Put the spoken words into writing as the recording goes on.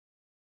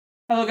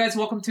Hello, guys.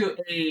 Welcome to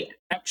a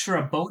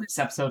extra bonus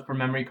episode for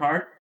Memory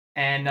Card,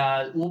 and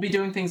we'll be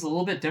doing things a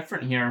little bit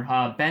different here.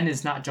 Ben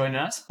is not joining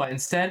us, but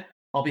instead,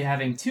 I'll be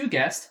having two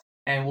guests,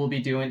 and we'll be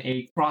doing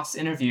a cross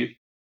interview.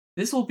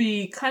 This will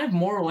be kind of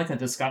more like a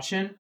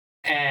discussion,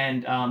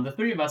 and the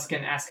three of us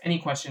can ask any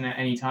question at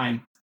any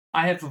time.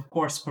 I have, of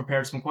course,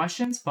 prepared some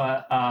questions,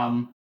 but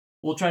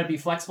we'll try to be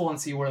flexible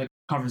and see where the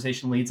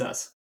conversation leads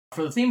us.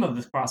 For the theme of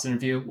this cross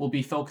interview, we'll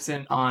be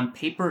focusing on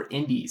paper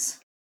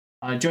indies.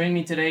 Joining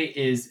me today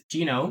is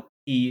Gino.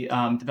 He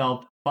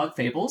developed Bug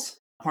Fables,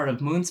 part of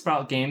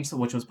Moonsprout Games,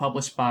 which was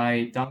published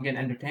by Dungeon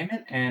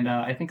Entertainment and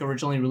I think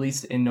originally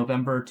released in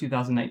November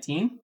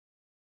 2019.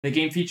 The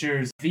game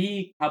features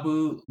V,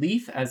 Kabu,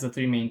 Leaf as the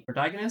three main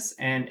protagonists,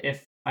 and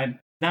if I'm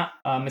not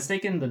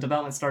mistaken, the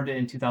development started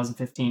in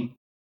 2015.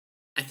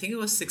 I think it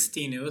was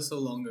 16. It was so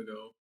long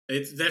ago.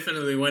 It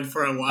definitely went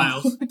for a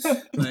while.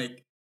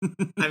 Like,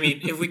 I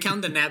mean, if we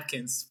count the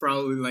napkins,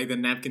 probably like the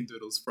napkin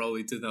doodles,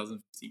 probably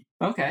 2015.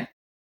 Okay.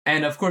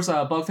 And of course,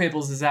 Bug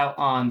Fables is out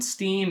on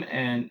Steam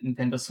and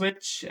Nintendo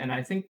Switch, and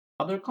I think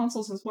other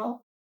consoles as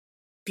well.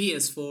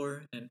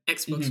 PS4 and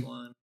Xbox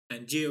One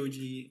and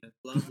GOG and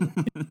blah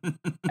blah.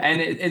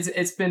 And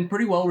it's been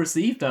pretty well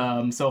received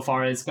so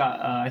far. It's got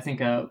I think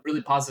a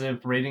really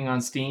positive rating on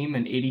Steam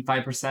and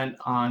 85%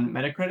 on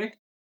Metacritic.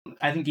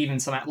 I think even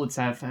some outlets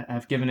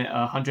have given it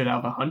 100 out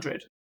of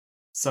 100.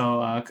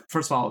 So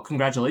first of all,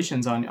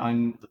 congratulations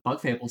on the Bug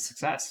Fable's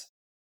success.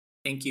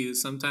 Thank you.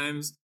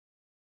 Sometimes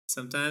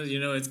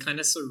it's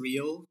kind of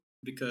surreal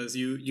because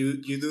you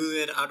do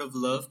it out of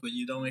love, but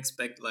you don't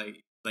expect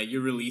like you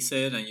release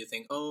it and you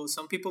think, oh,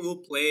 some people will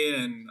play it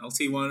and I'll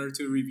see one or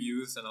two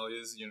reviews and I'll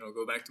just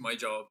go back to my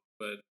job.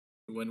 But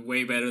it went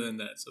way better than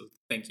that. So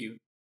thank you.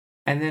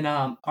 And then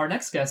our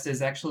next guest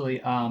is actually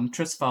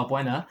Tris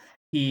Valbuena.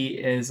 He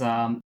is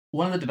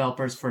one of the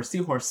developers for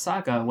Seahorse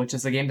Saga, which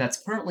is a game that's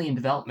currently in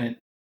development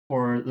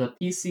for the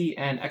PC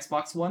and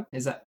Xbox One.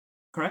 Is that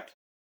correct?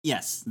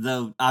 Yes,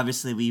 though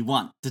obviously we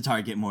want to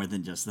target more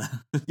than just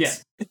those. Yeah.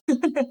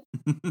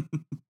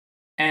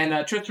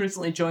 And Tris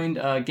recently joined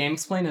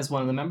GameXplain as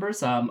one of the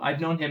members. I've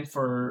known him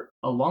for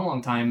a long,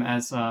 long time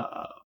as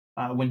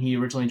when he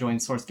originally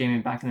joined Source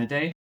Gaming back in the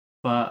day.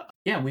 But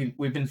yeah,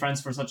 we've been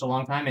friends for such a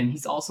long time, and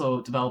he's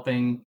also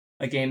developing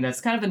a game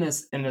that's kind of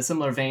in a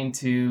similar vein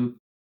to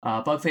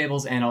Bug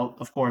Fables and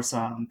of course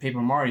Paper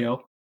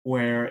Mario,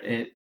 where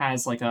it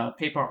has like a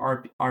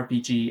paper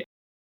RPG.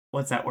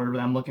 What's that word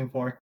that I'm looking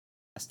for?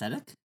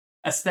 Aesthetic?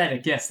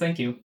 Aesthetic, yes, thank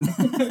you.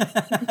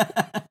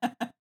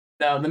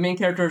 The main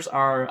characters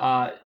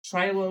are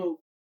Trilo,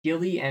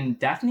 Gilly, and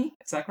Daphne.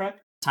 Is that correct?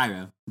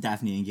 Tyro,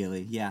 Daphne, and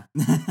Gilly, yeah.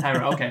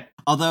 Tyro, okay.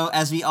 Although,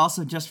 as we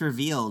also just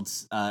revealed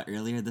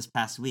earlier this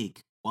past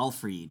week,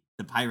 Walfried,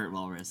 the pirate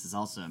walrus, is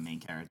also a main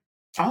character.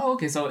 Oh,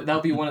 okay, so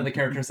that'll be one of the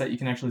characters that you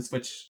can actually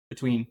switch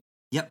between.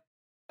 Yep.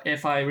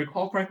 If I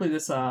recall correctly,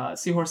 this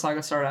Seahorse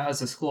Saga started out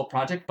as a school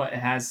project, but it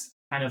has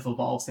kind of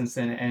evolved since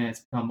then, and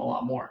it's become a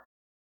lot more.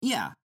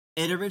 Yeah.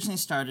 It originally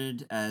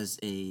started as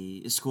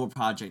a school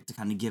project to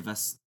kind of give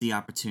us the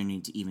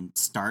opportunity to even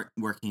start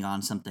working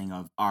on something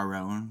of our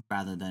own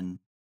rather than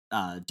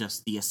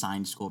just the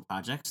assigned school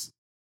projects.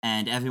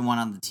 And everyone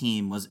on the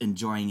team was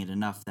enjoying it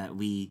enough that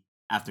we,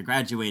 after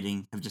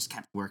graduating, have just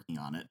kept working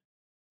on it.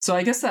 So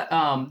I guess that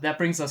that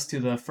brings us to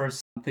the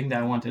first thing that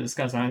I want to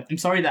discuss. I'm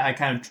sorry that I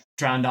kind of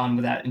drowned on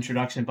with that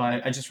introduction,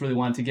 but I just really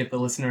wanted to give the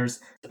listeners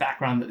the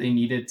background that they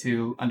needed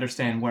to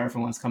understand where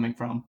everyone's coming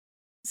from.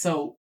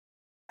 So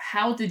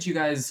how did you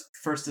guys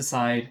first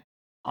decide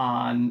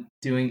on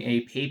doing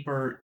a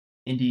paper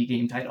indie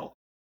game title?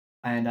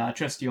 And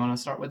Tris, do you want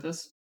to start with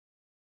this?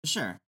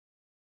 Sure.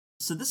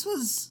 So this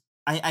was,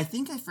 I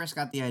think I first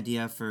got the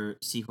idea for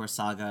Seahorse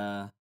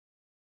Saga.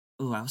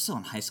 Ooh, I was still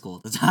in high school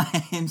at the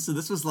time. So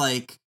this was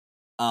like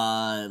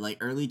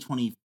early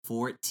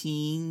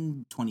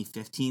 2014,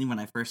 2015 when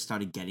I first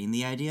started getting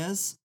the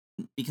ideas.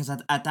 Because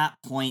at that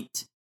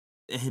point,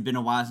 it had been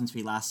a while since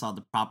we last saw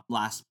the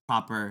last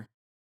proper,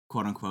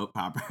 quote-unquote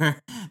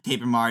proper,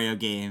 Paper Mario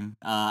game.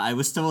 I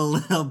was still a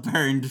little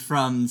burned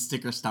from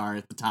Sticker Star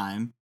at the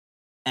time.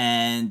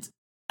 And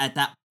at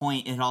that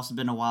point, it had also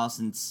been a while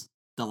since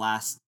the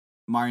last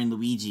Mario and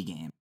Luigi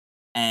game.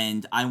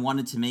 And I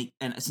wanted to make,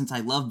 and since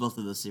I love both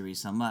of those series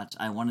so much,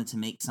 I wanted to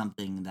make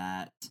something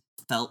that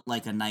felt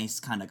like a nice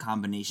kind of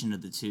combination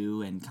of the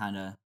two and kind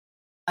of,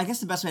 I guess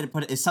the best way to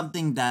put it is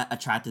something that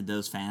attracted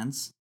those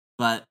fans.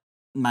 But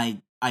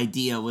my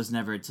idea was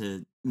never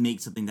to make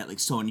something that like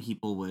so many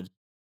people would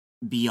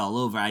be all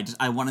over.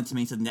 I wanted to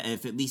make something that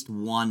if at least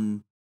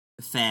one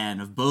fan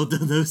of both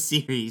of those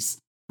series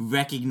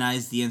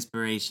recognized the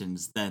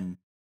inspirations, then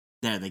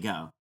there they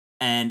go.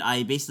 And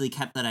I basically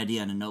kept that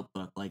idea in a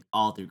notebook like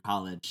all through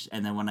college.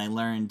 And then when I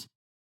learned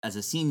as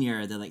a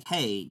senior, they're like,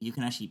 hey, you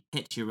can actually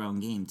pitch your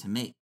own game to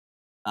make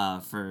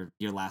for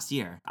your last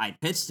year. I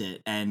pitched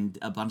it and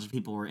a bunch of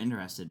people were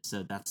interested.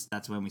 So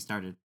that's when we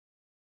started.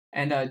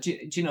 And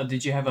Gino,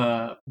 did you have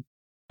a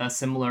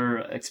similar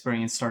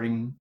experience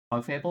starting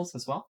Bug Fables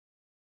as well?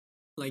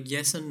 Like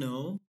yes and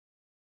no.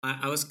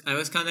 I was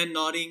kind of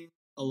nodding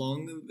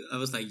along. I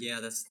was like, yeah,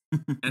 that's.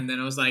 And then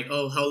I was like,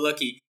 oh, how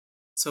lucky.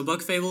 So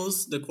Bug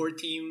Fables, the core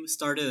team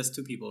started as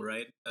 2 people,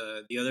 right?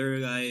 The other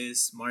guy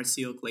is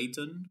Marcio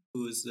Clayton,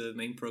 who is the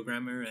main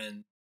programmer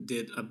and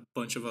did a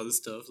bunch of other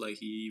stuff. Like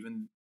he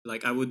even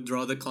like I would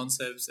draw the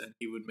concepts and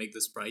he would make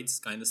the sprites,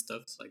 kind of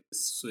stuff. It's like the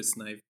Swiss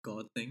knife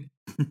god thing.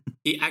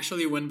 He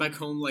actually went back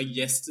home like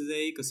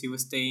yesterday because he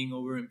was staying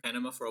over in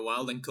Panama for a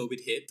while. Then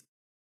COVID hit,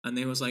 and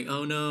then he was like,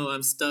 "Oh no,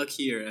 I'm stuck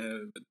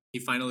here." But he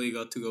finally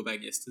got to go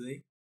back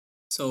yesterday.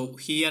 So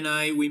he and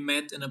we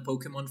met in a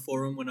Pokemon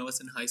forum when I was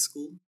in high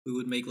school. We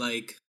would make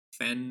like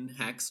fan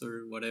hacks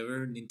or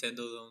whatever. Nintendo,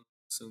 don't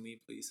sue me,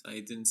 please. I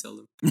didn't sell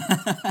them.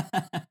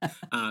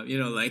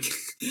 Like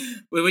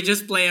we would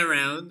just play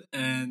around,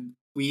 and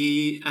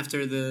we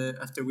after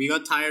we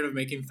got tired of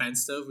making fan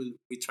stuff,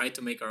 we tried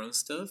to make our own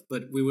stuff,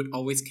 but we would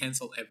always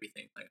cancel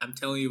everything. Like I'm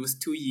telling you, it was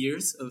 2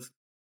 years of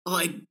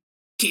I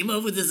came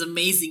up with this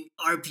amazing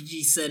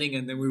RPG setting,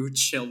 and then we would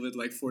shelve it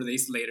like 4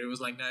 days later. It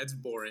was like, nah, it's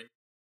boring.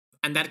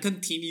 And that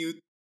continued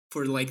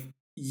for like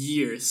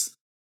years.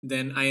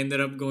 Then I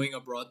ended up going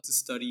abroad to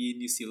study in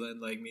New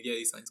Zealand, like media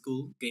design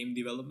school, game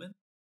development.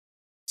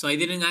 So I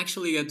didn't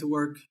actually get to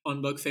work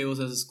on Bug Fables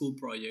as a school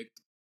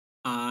project.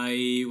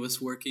 I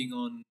was working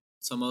on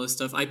some other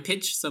stuff. I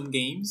pitched some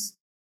games,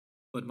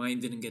 but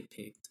mine didn't get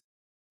picked.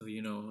 So,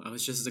 I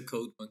was just the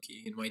code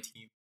monkey in my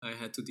team. I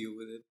had to deal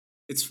with it.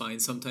 It's fine.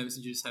 Sometimes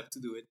you just have to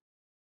do it.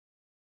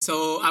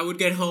 So I would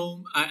get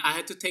home. I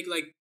had to take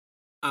like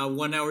a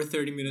 1 hour,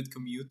 30-minute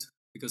commute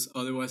because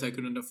otherwise I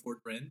couldn't afford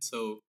rent.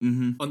 So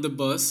on the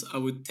bus, I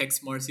would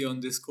text Marcy on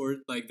Discord,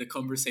 like the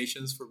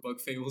conversations for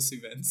Bug Fables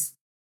events,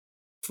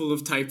 full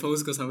of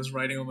typos because I was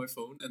writing on my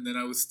phone. And then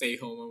I would stay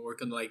home and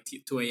work on like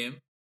 2 a.m.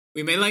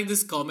 We made like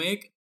this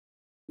comic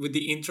with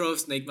the intro of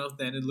Snake Mouth.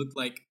 Then it looked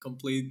like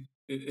complete.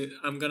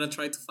 I'm going to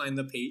try to find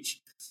the page.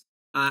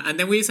 And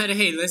then we decided,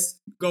 hey, let's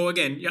go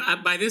again. Yeah,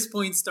 by this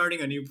point, starting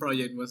a new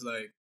project was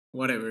like,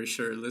 whatever,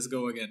 sure, let's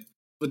go again.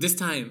 But this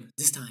time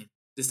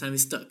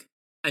is stuck.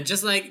 And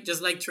just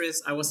like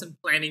Tris, I wasn't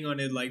planning on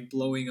it like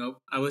blowing up.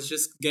 I was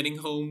just getting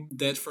home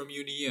dead from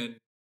uni and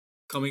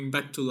coming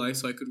back to life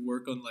so I could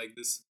work on like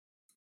this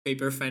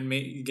paper fan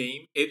made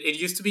game. It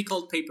used to be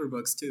called Paper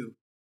Bugs too,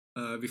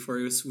 before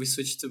we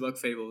switched to Bug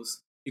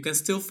Fables. You can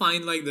still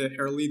find like the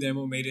early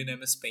demo made in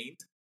MS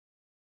Paint.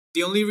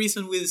 The only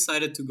reason we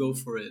decided to go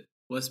for it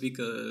was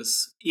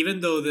because even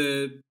though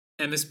the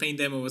MS Paint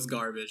demo was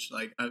garbage,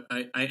 like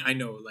I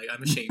know, like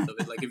I'm ashamed of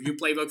it. Like if you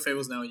play Bug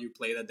Fables now and you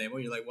play that demo,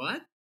 you're like,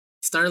 what?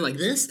 Started like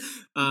this?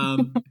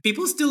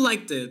 People still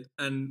liked it,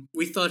 and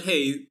we thought,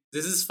 hey,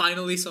 this is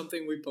finally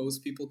something we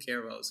post people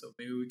care about, so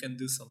maybe we can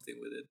do something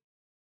with it.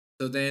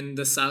 So then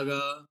the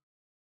saga,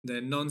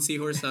 the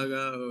non-Seahorse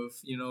saga of,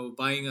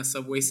 buying a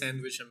Subway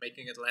sandwich and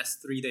making it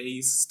last 3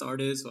 days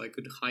started so I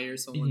could hire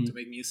someone to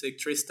make music.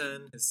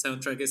 Tristan, his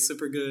soundtrack is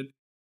super good.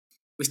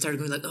 We started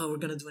going like, oh, we're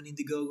going to do an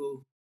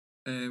Indiegogo.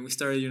 And we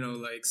started,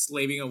 like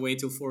slaving away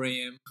till 4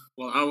 a.m.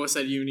 while I was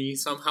at uni.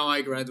 Somehow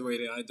I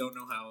graduated. I don't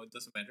know how. It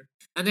doesn't matter.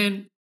 And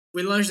then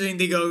we launched the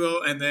Indiegogo,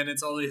 and then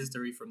it's all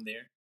history from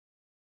there.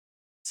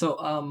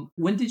 So,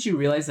 when did you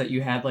realize that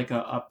you had like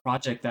a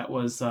project that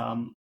was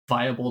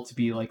viable to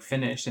be like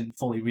finished and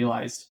fully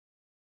realized?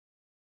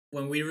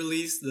 When we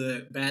released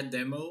the bad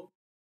demo,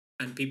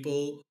 and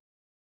people.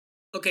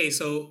 Okay,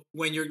 so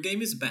when your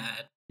game is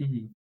bad,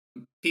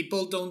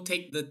 people don't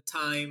take the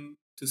time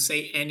to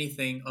say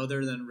anything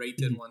other than rate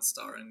it 1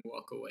 star and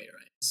walk away,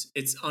 right?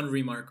 It's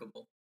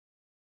unremarkable.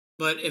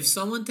 But if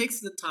someone takes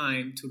the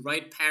time to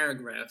write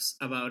paragraphs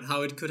about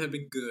how it could have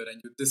been good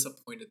and you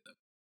disappointed them,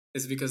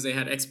 it's because they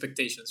had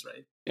expectations,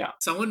 right? Yeah.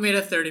 Someone made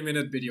a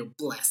 30-minute video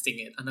blasting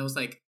it, and I was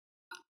like,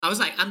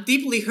 I'm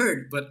deeply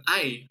hurt, but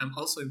I am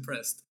also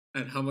impressed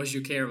at how much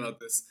you care about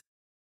this.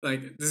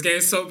 Like, this game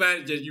is so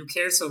bad, yet you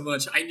care so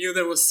much. I knew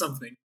there was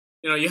something.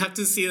 You have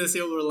to see the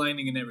silver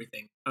lining in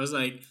everything. I was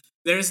like,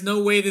 there's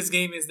no way this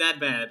game is that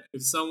bad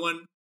if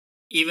someone,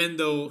 even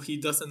though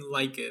he doesn't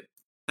like it,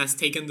 has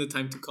taken the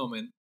time to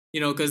comment.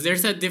 Because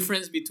there's a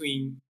difference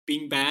between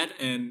being bad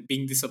and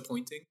being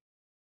disappointing.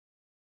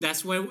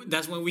 That's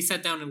when we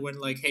sat down and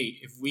went like, hey,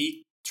 if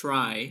we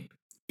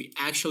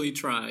actually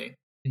try,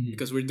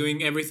 because we're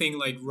doing everything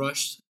like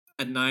rushed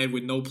at night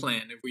with no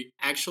plan. If we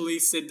actually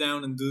sit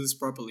down and do this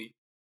properly,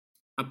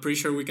 I'm pretty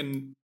sure we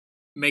can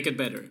make it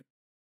better.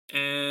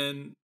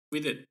 And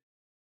we did.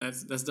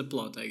 That's the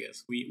plot, I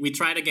guess. We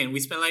tried again.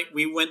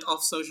 We went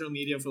off social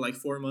media for like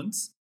 4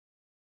 months.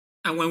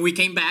 And when we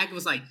came back, it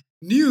was like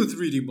new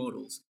 3D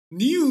models,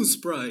 new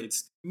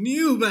sprites,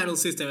 new battle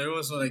system. Everyone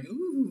was like,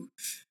 ooh.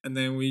 And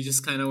then we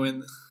just kind of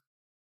went,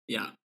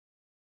 yeah.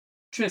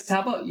 Tris,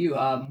 how about you?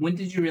 When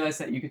did you realize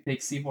that you could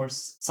take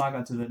Seahorse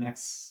Saga to the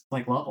next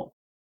level?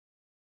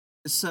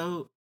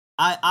 So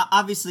I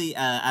obviously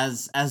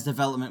as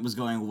development was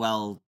going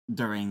well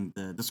during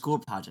the school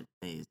project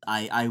phase,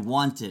 I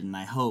wanted and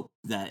I hoped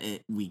that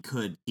we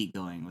could keep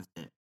going with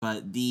it.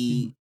 But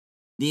the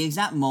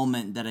exact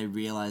moment that I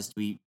realized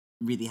we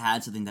really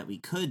had something that we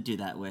could do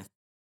that with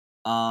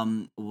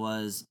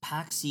was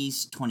PAX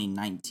East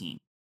 2019.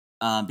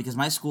 because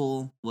my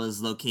school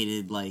was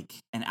located like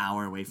an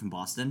hour away from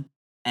Boston,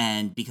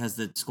 and because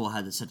the school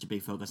had such a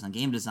big focus on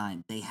game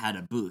design, they had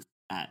a booth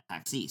at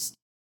PAX East.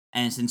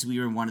 And since we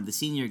were one of the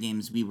senior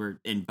games, we were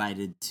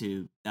invited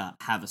to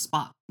have a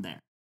spot there.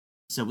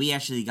 So we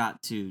actually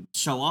got to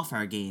show off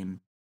our game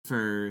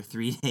for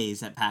 3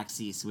 days at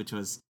PAX East, which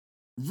was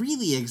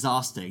really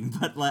exhausting,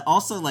 but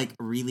also like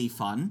really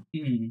fun.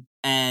 Mm.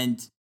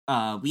 And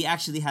we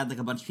actually had like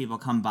a bunch of people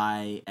come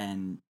by,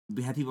 and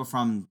we had people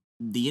from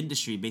the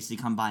industry basically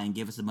come by and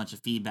give us a bunch of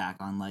feedback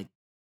on like,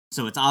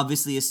 so it's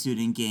obviously a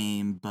student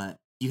game, but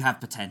you have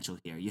potential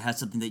here. You have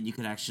something that you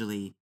could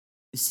actually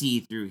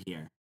see through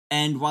here.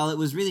 And while it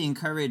was really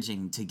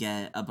encouraging to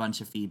get a bunch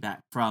of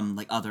feedback from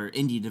like other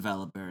indie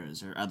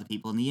developers or other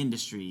people in the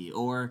industry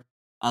or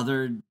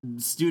other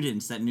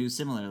students that knew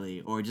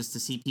similarly, or just to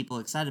see people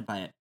excited by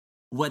it,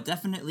 what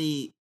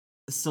definitely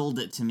sold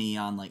it to me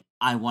on like,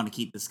 I want to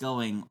keep this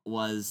going,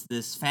 was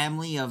this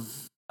family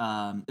of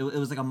it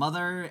was like a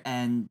mother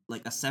and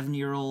like a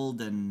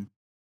 7-year-old and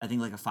I think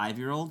like a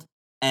 5-year-old.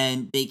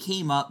 And they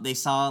came up, they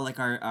saw like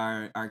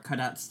our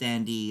cutout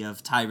standee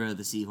of Tyro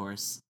the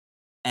seahorse,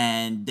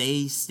 and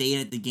they stayed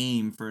at the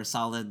game for a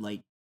solid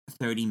like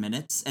 30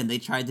 minutes, and they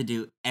tried to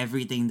do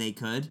everything they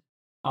could.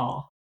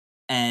 Oh.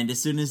 And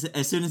as soon as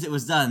it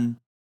was done,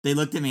 they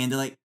looked at me and they're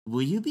like,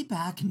 "Will you be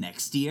back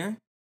next year?"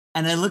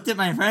 And I looked at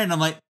my friend and I'm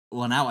like,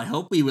 "Well, now I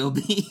hope we will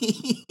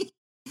be."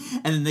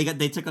 And then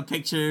they took a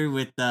picture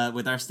with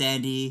our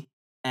standee.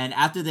 And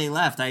after they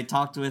left, I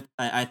talked with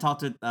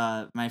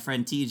my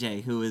friend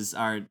TJ, who is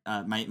our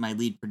my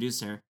lead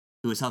producer,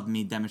 who was helping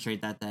me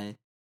demonstrate that day,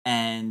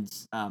 and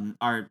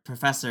our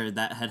professor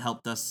that had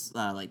helped us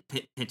like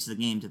pitch the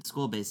game to the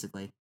school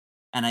basically.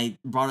 And I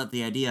brought up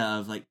the idea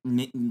of like,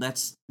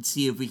 let's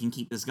see if we can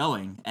keep this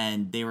going,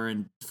 and they were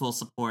in full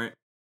support.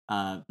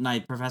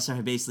 My professor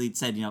had basically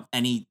said,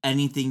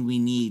 anything we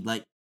need,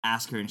 like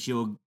ask her, and she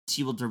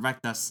will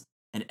direct us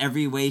in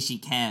every way she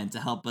can to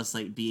help us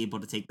like be able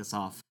to take this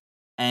off.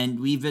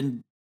 And we've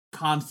been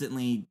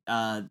constantly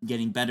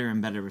getting better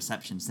and better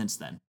reception since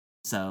then.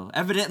 So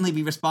evidently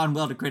we respond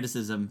well to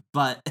criticism,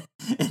 but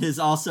it is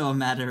also a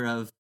matter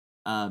of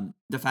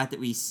the fact that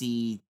we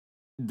see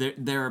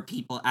there are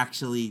people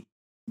actually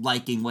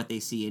liking what they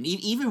see. And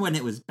even when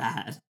it was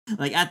bad,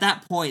 like at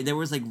that point there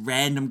was like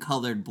random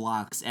colored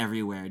blocks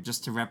everywhere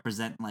just to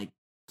represent like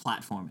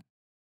platforming.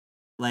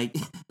 Like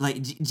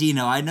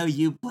Gino, I know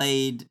you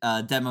played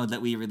a demo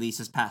that we released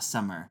this past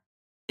summer.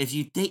 If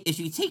you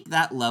take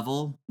that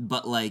level,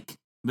 but like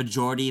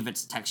majority of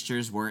its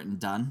textures weren't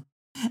done,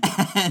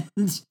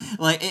 and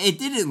like it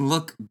didn't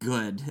look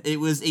good. It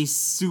was a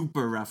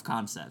super rough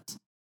concept.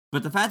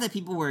 But the fact that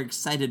people were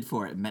excited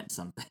for it meant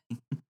something.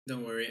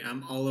 Don't worry,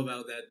 I'm all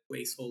about that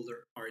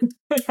placeholder art.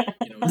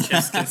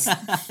 Chess kiss.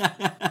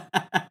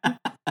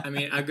 I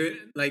mean, I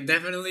could like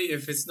definitely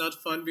if it's not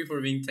fun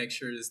before being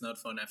textured, it's not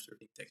fun after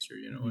being textured.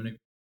 You know what I mean?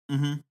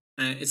 Mm-hmm.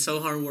 And it's so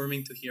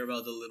heartwarming to hear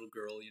about the little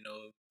girl,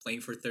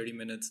 playing for 30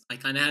 minutes. I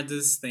kind of had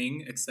this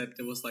thing, except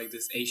it was like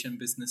this Asian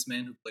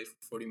businessman who played for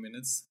 40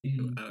 minutes.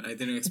 Mhm. I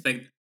didn't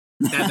expect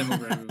that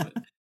demographic, but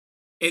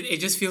it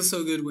just feels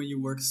so good when you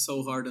work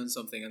so hard on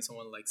something and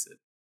someone likes it.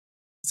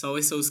 It's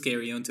always so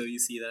scary until you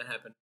see that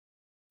happen.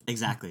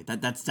 Exactly.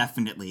 That's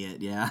definitely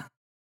it. Yeah.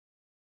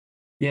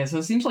 Yeah, so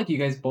it seems like you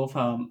guys both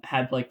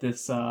had like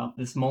this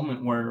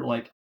moment where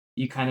like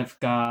you kind of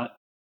got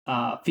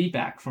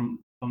feedback from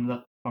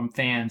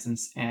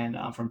fans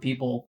and from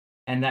people,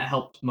 and that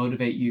helped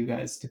motivate you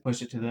guys to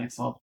push it to the next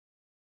level.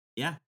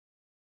 Yeah.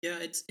 Yeah,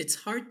 it's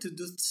hard to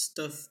do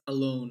stuff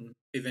alone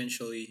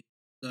eventually.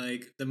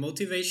 Like the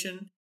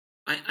motivation,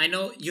 I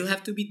know you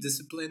have to be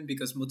disciplined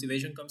because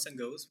motivation comes and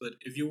goes, but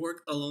if you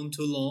work alone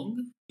too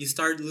long, you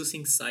start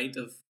losing sight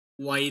of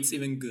why it's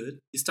even good.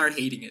 You start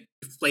hating it.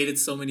 You've played it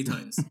so many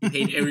times. You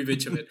hate every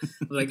bitch of it.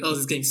 Like, oh,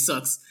 this game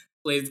sucks.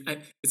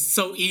 It's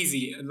so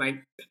easy. And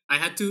like I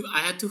had to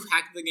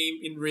hack the game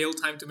in real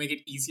time to make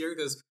it easier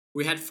because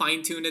we had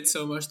fine-tuned it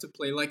so much to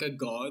play like a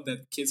god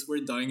that kids were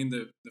dying in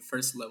the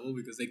first level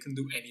because they couldn't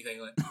do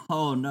anything. Like,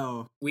 oh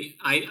no.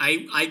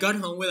 I got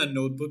home with a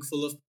notebook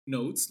full of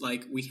notes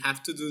like, we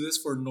have to do this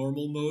for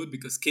normal mode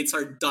because kids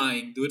are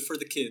dying. Do it for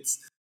the kids.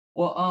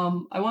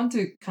 Well, I want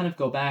to kind of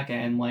go back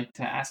and like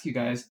to ask you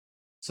guys.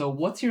 So,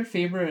 what's your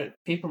favorite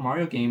Paper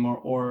Mario game,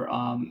 or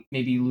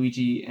maybe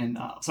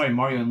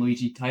Mario and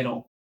Luigi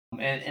title?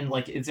 And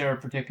like, is there a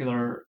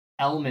particular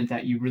element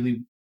that you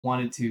really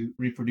wanted to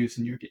reproduce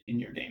in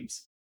your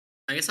games?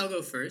 I guess I'll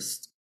go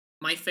first.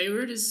 My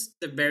favorite is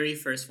the very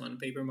first one,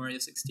 Paper Mario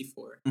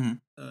 64. Mhm.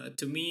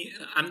 To me,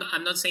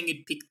 I'm not saying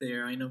it peaked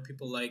there. I know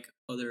people like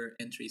other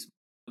entries,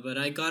 but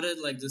I got it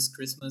like this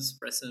Christmas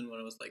present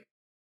when I was like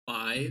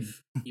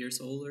 5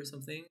 years old or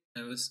something.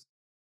 And it was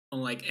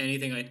unlike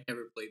anything I'd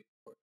ever played before.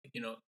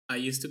 I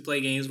used to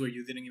play games where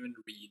you didn't even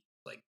read,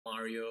 like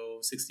Mario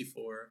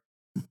 64.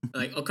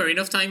 Like Ocarina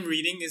of Time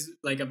reading is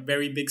like a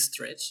very big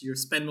stretch. You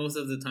spend most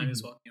of the time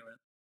just walking around.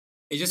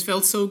 It just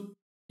felt so,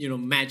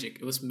 magic.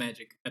 It was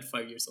magic at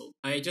 5 years old.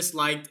 I just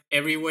liked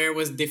everywhere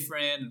was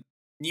different,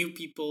 new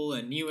people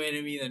and new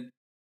enemies, and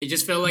It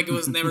just felt like it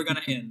was never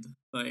gonna end.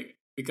 Like,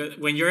 because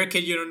when you're a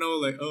kid, you don't know,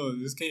 like, oh,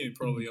 this game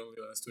probably only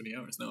lasts 20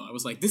 hours. No, I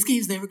was like, this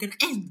game's never gonna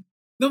end.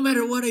 No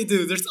matter what I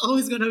do, there's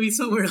always gonna be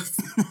somewhere else.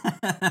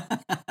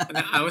 And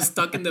I was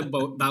stuck in the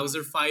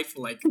Bowser fight for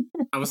like,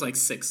 I was like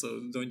 6,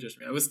 so don't judge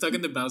me. I was stuck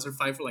in the Bowser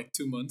fight for like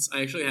 2 months.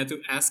 I actually had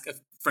to ask a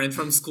friend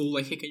from school,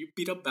 like, hey, can you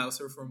beat up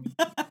Bowser for me?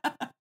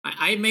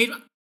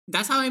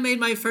 That's how I made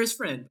my first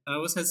friend. I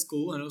was at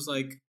school and I was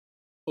like,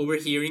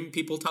 overhearing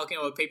people talking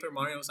about Paper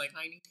Mario. I was like,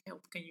 I need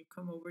help. Can you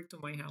come over to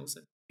my house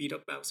and beat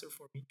up Bowser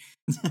for me?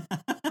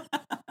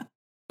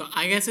 So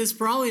I guess it's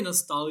probably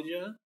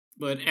nostalgia,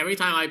 but every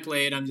time I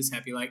play it, I'm just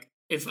happy. Like,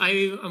 if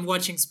I'm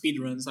watching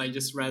speedruns, I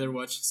just rather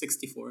watch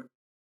 64.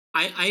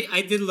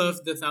 I did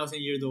love the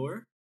 1,000-Year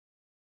Door,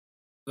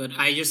 but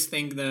I just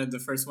think that the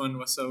first one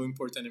was so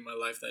important in my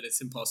life that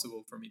it's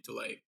impossible for me to,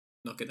 like,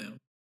 knock it down.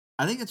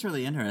 I think it's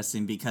really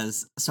interesting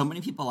because so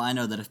many people I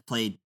know that have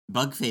played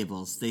Bug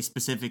Fables, they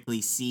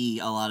specifically see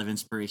a lot of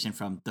inspiration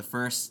from the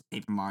first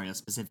Paper Mario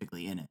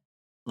specifically in it.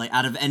 Like,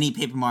 out of any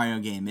Paper Mario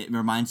game, it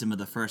reminds them of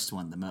the first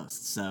one the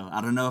most. So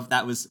I don't know if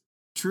that was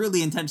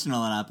truly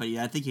intentional or not, but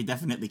yeah, I think you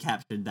definitely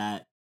captured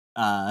that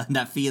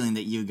that feeling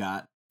that you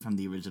got from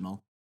the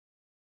original.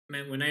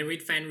 Man, when I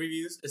read fan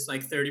reviews, it's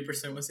like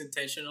 30% was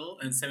intentional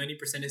and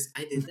 70% is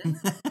I did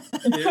that.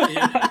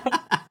 yeah.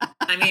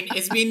 I mean,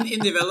 it's been in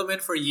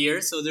development for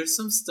years, so there's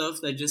some stuff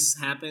that just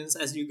happens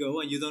as you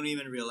go, and you don't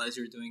even realize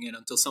you're doing it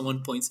until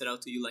someone points it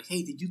out to you, like,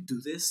 hey, did you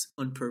do this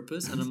on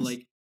purpose? And I'm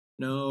like,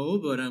 no,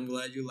 but I'm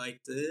glad you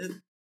liked it.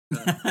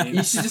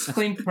 You should just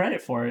claim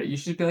credit for it. You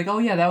should be like, oh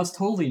yeah, that was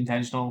totally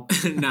intentional.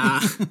 Nah.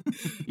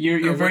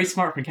 You're very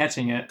smart for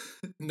catching it.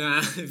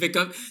 Nah, it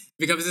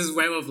becomes this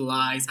web of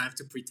lies. I have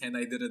to pretend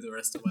I did it the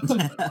rest of my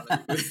life. I don't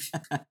want to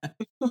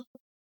do it.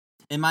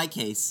 In my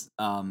case,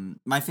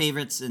 my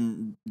favorites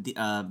in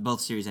the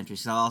both series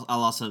entries. So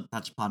I'll also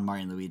touch upon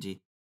Mario and Luigi.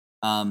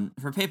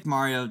 For Paper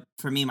Mario,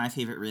 for me, my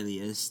favorite really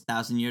is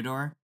 1,000-Year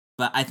Door,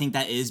 but I think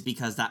that is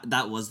because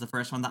that was the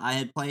first one that I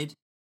had played.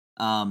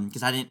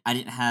 Because I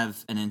didn't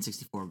have an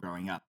N64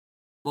 growing up.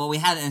 Well, we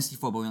had an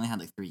N64, but we only had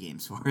like 3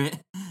 games for it.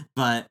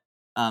 But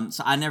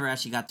so I never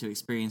actually got to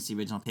experience the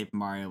original Paper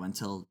Mario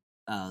until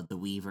the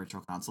Wii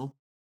Virtual Console.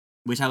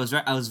 Which I was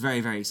very,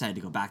 very excited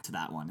to go back to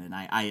that one, and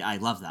I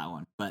love that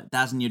one. But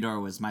 1,000-Year Door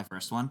was my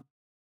first one,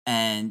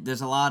 and there's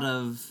a lot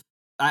of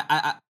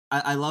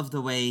I love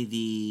the way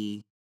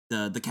the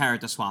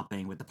character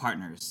swapping with the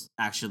partners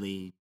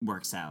actually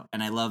works out,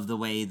 and I love the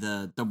way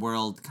the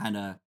world kind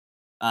of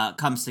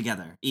comes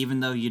together, even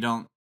though you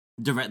don't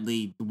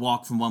directly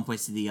walk from one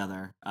place to the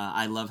other.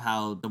 I love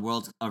how the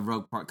world of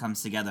Rogueport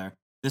comes together.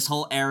 This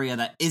whole area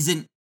that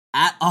isn't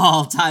at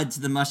all tied to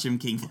the Mushroom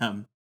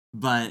Kingdom,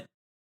 but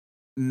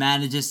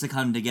manages to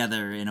come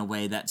together in a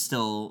way that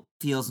still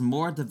feels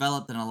more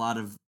developed than a lot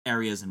of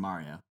areas in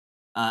Mario.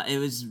 It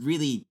was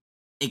really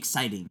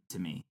exciting to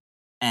me,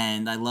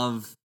 and I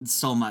love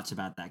so much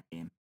about that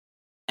game.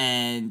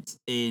 And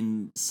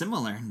in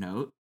similar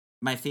note,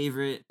 my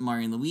favorite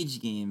Mario and Luigi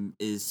game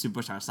is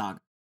Superstar Saga.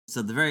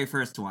 So the very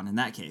first one in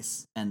that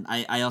case, and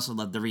I also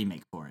love the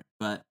remake for it,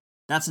 but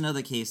that's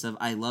another case of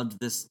I loved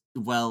this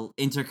well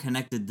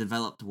interconnected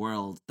developed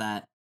world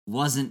that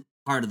wasn't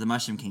part of the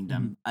Mushroom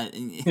Kingdom.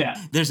 Yeah.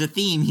 There's a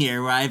theme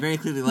here where I very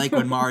clearly like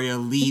when Mario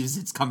leaves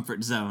its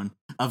comfort zone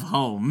of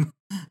home.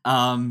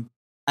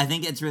 I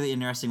think it's really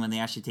interesting when they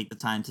actually take the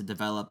time to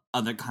develop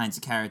other kinds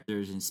of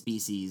characters and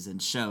species and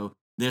show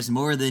there's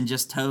more than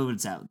just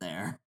toads out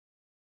there.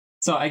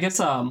 So I guess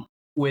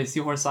with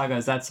Seahorse Saga,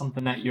 is that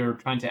something that you're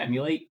trying to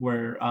emulate,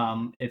 where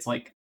it's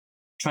like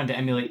trying to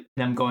emulate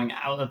them going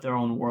out of their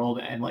own world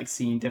and like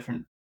seeing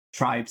different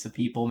tribes of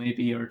people,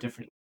 maybe, or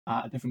different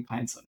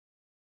kinds of.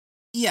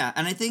 Yeah,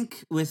 and I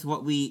think with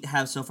what we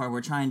have so far,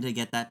 we're trying to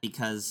get that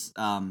because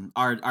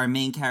our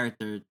main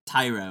character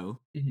Tyro,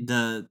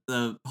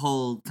 the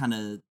whole kind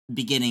of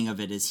beginning of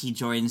it is he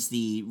joins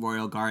the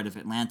Royal Guard of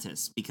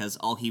Atlantis because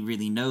all he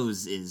really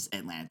knows is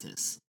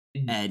Atlantis,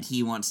 and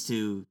he wants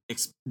to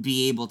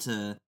be able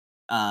to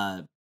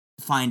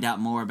find out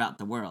more about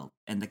the world.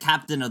 And the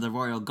captain of the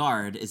Royal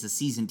Guard is a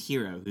seasoned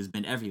hero who's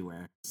been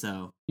everywhere,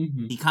 so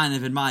he kind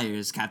of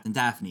admires Captain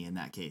Daphne in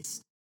that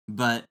case,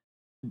 but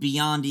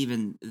beyond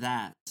even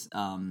that,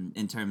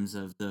 in terms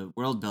of the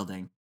world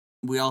building,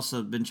 we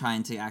also been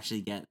trying to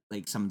actually get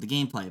like some of the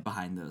gameplay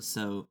behind those.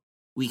 So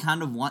we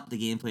kind of want the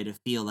gameplay to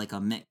feel like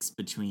a mix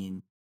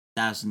between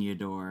 1,000-Year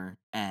Door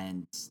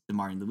and the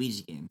Mario and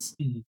Luigi games.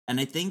 And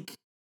I think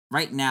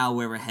right now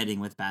where we're heading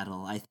with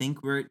Battle, I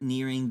think we're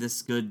nearing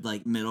this good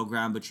like middle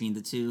ground between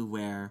the two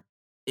where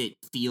it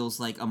feels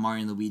like a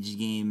Mario and Luigi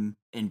game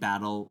in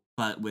Battle,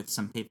 but with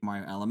some Paper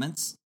Mario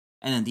elements.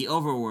 And then the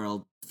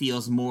overworld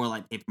feels more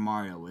like Paper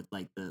Mario with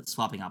like the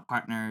swapping out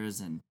partners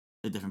and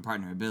the different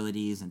partner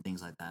abilities and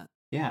things like that.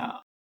 Yeah,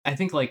 I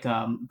think like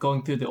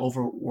going through the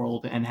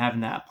overworld and having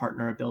that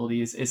partner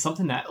abilities is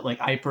something that like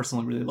I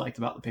personally really liked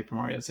about the Paper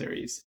Mario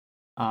series,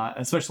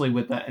 especially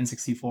with the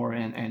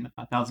N64 and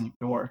 1,000-Year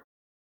Door,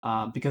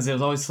 because it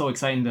was always so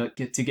exciting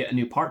to get a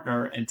new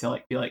partner and to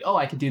like be like, oh,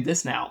 I can do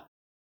this now,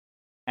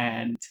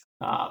 and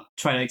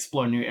try to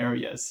explore new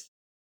areas.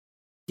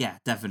 Yeah,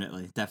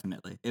 definitely.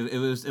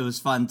 It was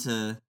fun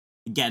to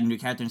get a new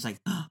character and it's like,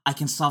 oh, I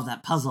can solve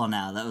that puzzle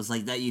now. That was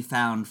like that you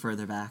found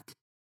further back.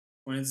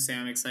 I wanted to say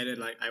I'm excited.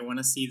 Like, I want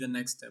to see the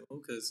next demo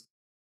because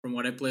from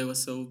what I play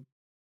was so,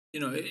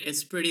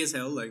 it's pretty as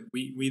hell. Like,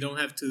 we don't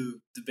have to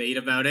debate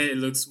about it. It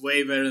looks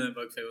way better than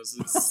Bug Fables. It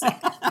looks sick.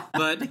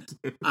 But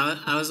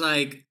I was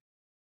like,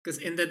 because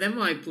in the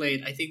demo I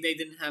played, I think they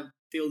didn't have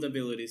field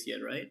abilities yet,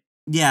 right?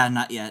 Yeah,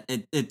 not yet.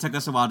 It took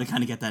us a while to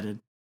kind of get that in.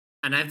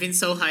 And I've been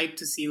so hyped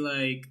to see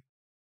like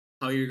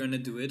how you're gonna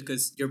do it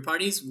because your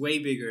party is way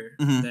bigger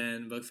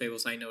than Bug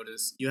Fables. I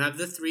noticed you have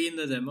the 3 in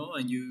the demo,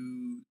 and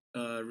you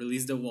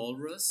release the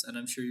Walrus, and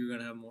I'm sure you're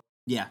gonna have more.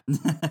 Yeah.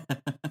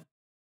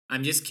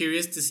 I'm just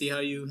curious to see how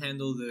you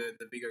handle the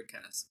bigger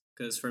cast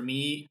because for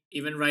me,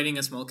 even writing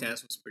a small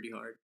cast was pretty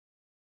hard.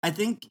 I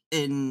think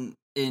in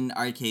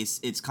our case,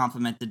 it's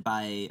complemented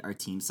by our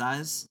team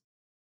size.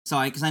 So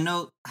because I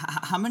know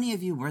how many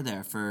of you were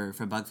there for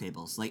Bug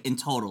Fables, like in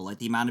total, like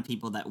the amount of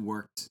people that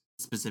worked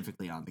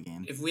specifically on the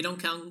game. If we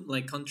don't count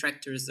like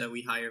contractors that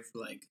we hire for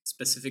like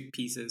specific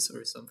pieces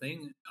or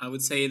something, I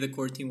would say the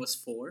core team was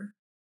 4.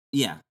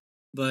 Yeah,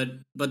 but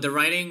the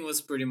writing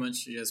was pretty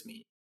much just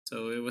me,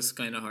 so it was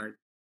kind of hard.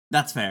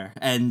 That's fair,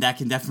 and that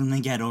can definitely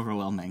get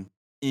overwhelming.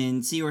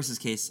 In Seahorse's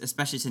case,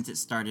 especially since it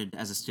started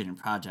as a student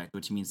project,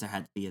 which means there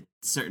had to be a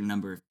certain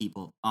number of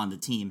people on the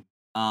team.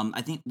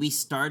 I think we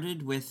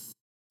started with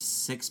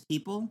 6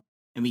 people,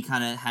 and we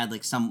kind of had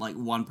like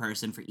one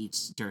person for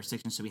each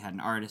jurisdiction. So we had an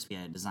artist, we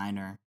had a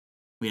designer,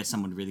 we had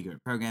someone really good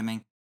at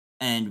programming,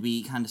 and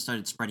we kind of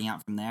started spreading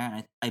out from there.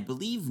 And I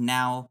believe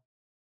now,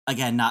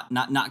 again,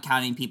 not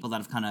counting people that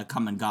have kind of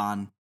come and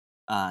gone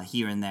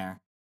here and there,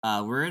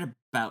 we're at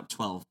about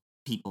 12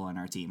 people on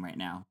our team right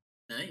now.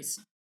 Nice.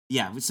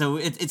 Yeah, so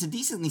it's a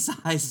decently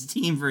sized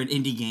team for an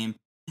indie game,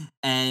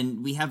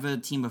 and we have a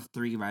team of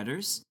 3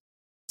 writers.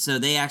 So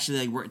they actually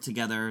like work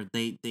together.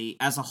 They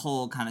as a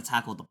whole kind of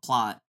tackle the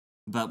plot,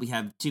 but we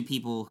have 2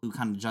 people who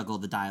kind of juggle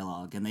the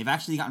dialogue, and they've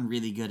actually gotten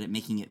really good at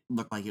making it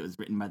look like it was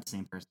written by the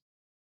same person.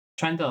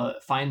 Trying to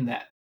find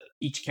that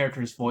each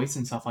character's voice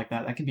and stuff like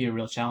that can be a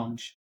real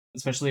challenge,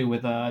 especially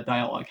with a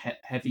dialogue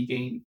heavy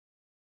game.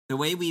 The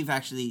way we've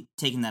actually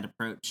taken that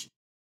approach,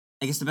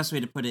 I guess the best way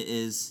to put it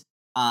is,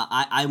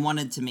 I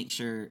wanted to make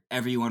sure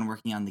everyone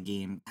working on the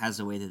game has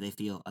a way that they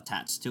feel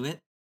attached to it.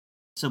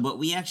 So what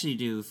we actually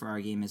do for our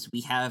game is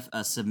we have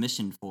a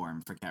submission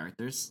form for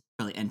characters,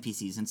 for like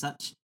NPCs and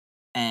such,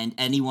 and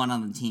anyone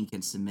on the team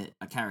can submit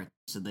a character.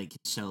 So they can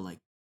show like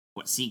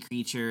what sea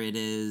creature it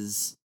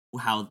is,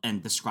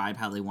 and describe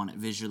how they want it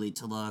visually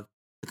to look,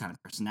 the kind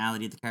of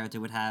personality the character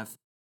would have.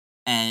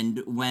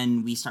 And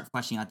when we start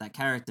fleshing out that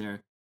character,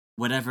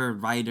 whatever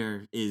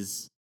writer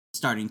is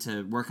starting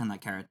to work on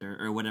that character,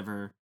 or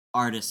whatever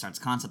artist starts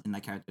concepting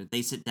that character,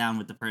 they sit down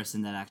with the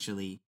person that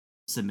actually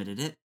submitted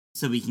it,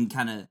 so we can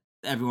kind of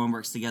everyone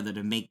works together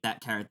to make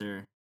that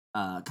character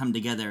come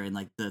together in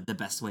like the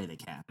best way they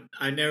can.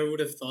 I never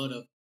would have thought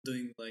of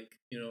doing like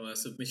a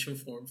submission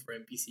form for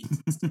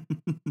NPCs.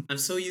 I'm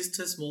so used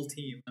to a small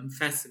team. I'm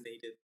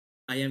fascinated.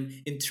 I am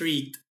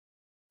intrigued.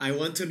 I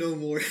want to know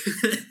more.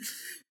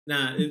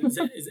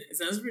 It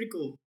sounds pretty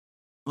cool.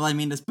 Well, I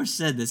mean, as Push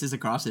said, this is a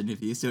cross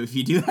interview, so if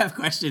you do have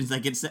questions, I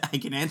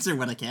can answer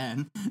what I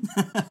can.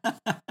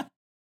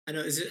 I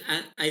know.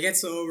 I get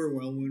so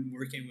overwhelmed when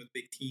working with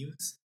big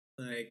teams.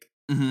 Like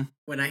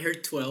when I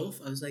heard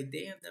 12, I was like,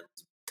 "Damn, that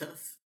was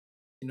tough."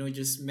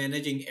 Just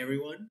managing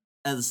everyone.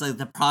 As like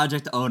the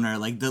project owner,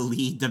 like the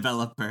lead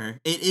developer,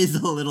 it is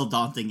a little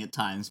daunting at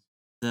times.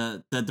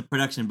 The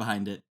production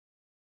behind it,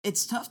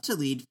 it's tough to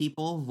lead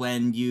people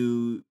when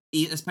you,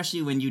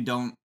 especially when you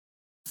don't.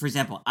 For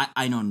example,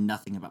 I know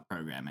nothing about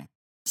programming,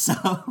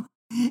 so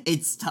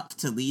it's tough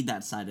to lead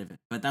that side of it.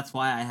 But that's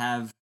why I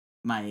have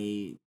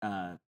my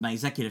my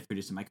executive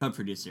producer, my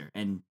co-producer,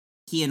 and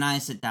he and I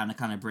sit down to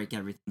kind of break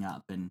everything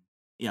up. And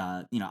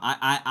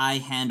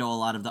I handle a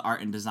lot of the art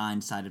and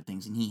design side of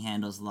things, and he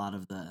handles a lot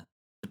of the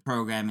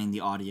programming, the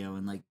audio,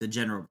 and like the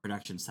general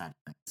production side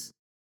of things.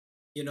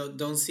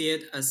 Don't see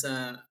it as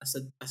a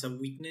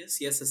weakness.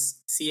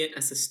 Yes, see it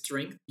as a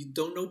strength. You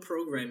don't know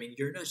programming.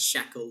 You're not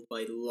shackled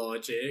by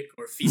logic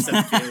or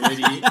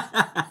feasibility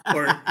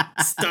or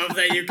stuff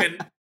that you can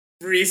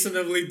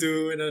reasonably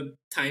do in a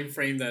time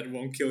frame that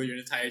won't kill your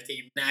entire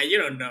team. Nah, you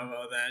don't know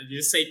about that. You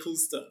just say cool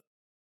stuff.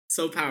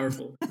 So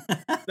powerful.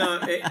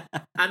 No,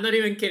 I'm not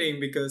even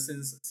kidding, because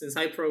since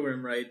I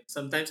program, right,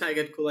 sometimes I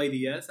get cool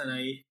ideas and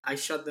I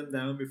shut them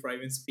down before I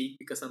even speak,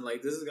 because I'm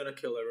like, this is gonna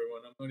kill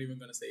everyone. I'm not even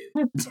gonna say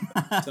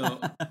it. So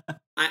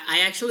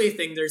I actually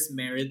think there's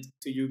merit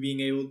to you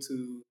being able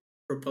to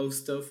propose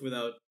stuff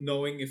without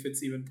knowing if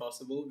it's even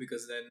possible,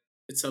 because then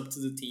it's up to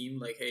the team.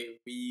 Like, hey,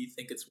 we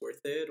think it's worth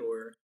it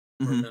or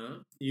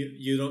not.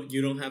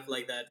 You don't have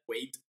like that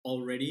weight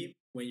already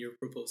when you're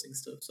proposing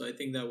stuff. So I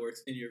think that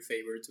works in your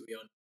favor, to be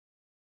honest.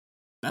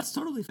 That's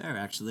totally fair,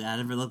 actually.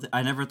 I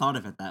never thought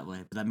of it that way,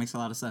 but that makes a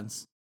lot of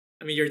sense.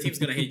 I mean, your team's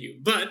gonna hate you,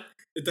 but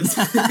it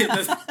doesn't.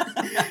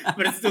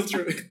 But it's still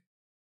true.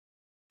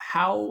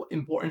 how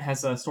important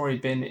has the story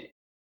been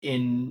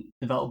in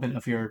development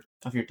of your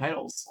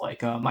titles?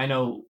 Like, I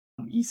know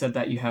you said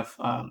that you have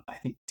I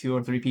think 2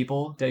 or 3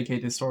 people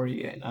dedicated to the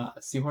story in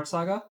Seahorse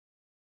Saga.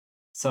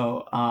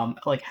 So,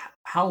 like,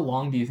 how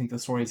long do you think the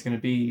story is going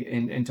to be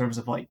in terms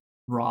of like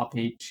raw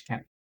page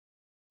count?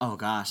 Oh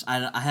gosh,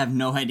 I have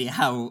no idea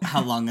how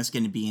long it's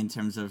going to be in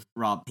terms of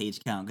raw page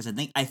count, because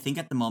I think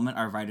at the moment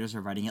our writers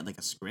are writing it like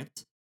a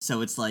script,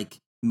 so it's like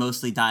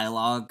mostly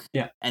dialogue,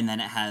 Yeah. and then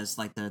it has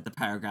like the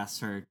paragraphs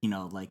for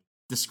like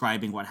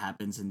describing what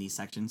happens in these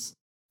sections.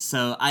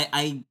 So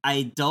I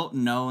don't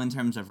know in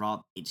terms of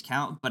raw page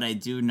count, but I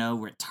do know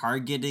we're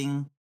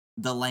targeting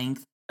the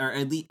length, or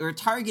at least we're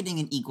targeting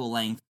an equal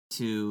length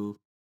to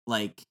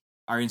like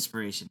our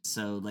inspiration.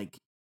 So like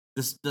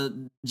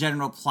the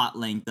general plot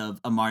length of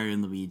a Mario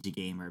and Luigi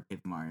game or a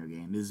Paper Mario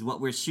game is what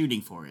we're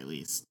shooting for, at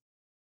least.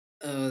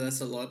 Oh,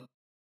 that's a lot.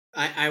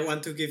 I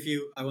want to give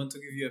you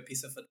a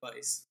piece of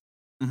advice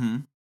Mm-hmm.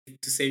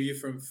 to save you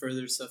from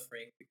further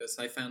suffering, because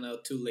I found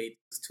out too late.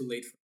 It's too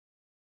late for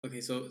me. Okay,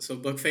 so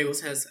Bug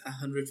Fables has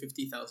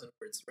 150,000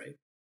 words, right?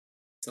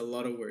 It's a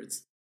lot of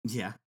words.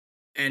 Yeah.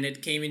 And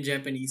it came in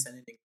Japanese and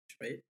in English,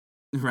 right?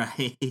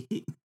 Right.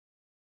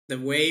 The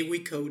way we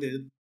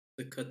coded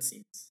the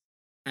cutscenes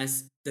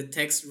has the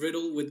text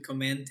riddled with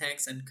command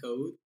tags and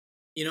code.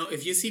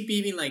 If you see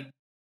Bibi like,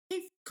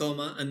 hey,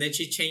 comma, and then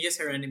she changes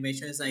her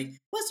animation, it's like,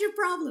 what's your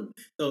problem?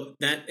 So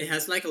that it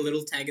has like a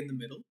little tag in the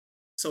middle.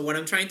 So what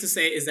I'm trying to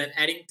say is that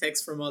adding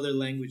text from other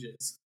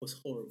languages was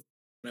horrible,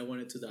 and I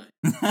wanted to die.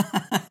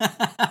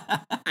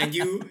 And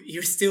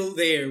you're still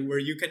there where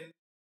you can,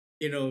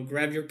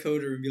 grab your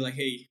coder and be like,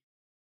 hey,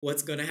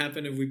 what's gonna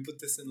happen if we put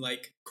this in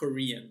like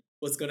Korean?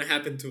 What's gonna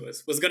happen to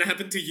us? What's gonna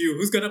happen to you?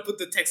 Who's gonna put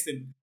the text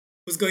in?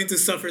 Who's going to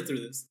suffer through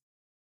this?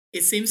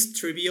 It seems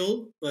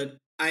trivial, but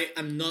I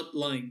am not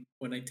lying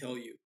when I tell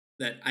you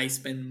that I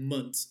spent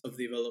months of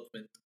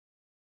development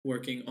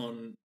working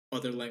on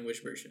other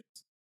language versions,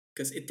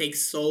 because it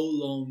takes so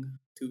long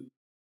to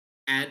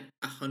add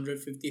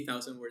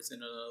 150,000 words in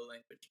another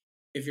language.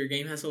 If your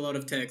game has a lot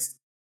of text,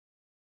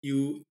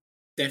 you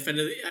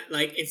definitely,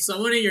 like, if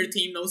someone in your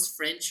team knows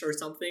French or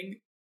something,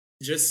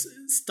 just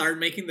start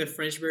making the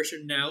French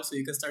version now so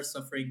you can start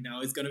suffering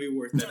now. It's gonna be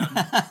worth it.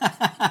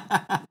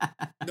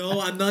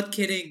 No, I'm not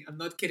kidding. I'm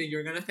not kidding.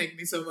 You're gonna thank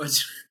me so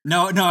much.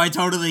 No, I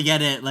totally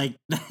get it. Like,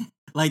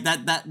 like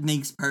that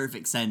makes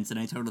perfect sense, and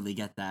I totally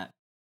get that.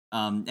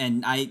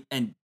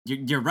 And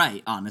you're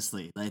right.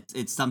 Honestly, like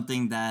it's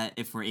something that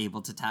if we're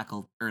able to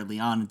tackle early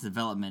on in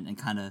development and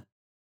kind of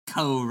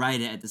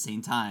co-write it at the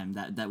same time,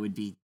 that would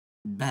be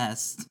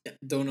best.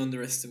 Don't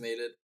underestimate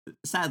it.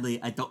 Sadly,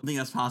 I don't think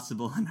that's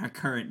possible in our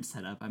current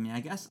setup. I mean, I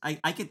guess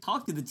I could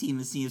talk to the team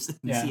and see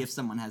if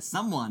someone has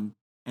someone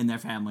in their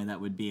family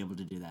that would be able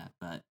to do that.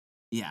 But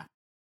yeah.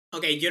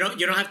 Okay, you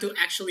don't have to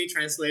actually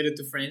translate it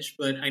to French,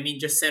 but I mean,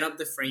 just set up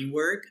the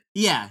framework.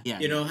 Yeah.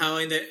 You know how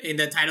in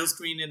the title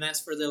screen it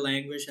asks for the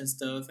language and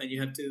stuff, and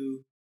you have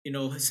to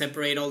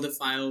separate all the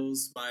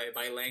files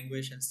by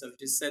language and stuff.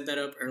 Just set that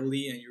up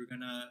early, and you're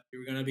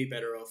gonna be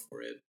better off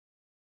for it.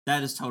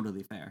 That is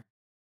totally fair.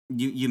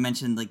 You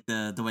mentioned like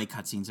the way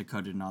cutscenes are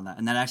coded and all that,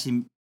 and that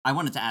actually I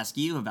wanted to ask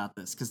you about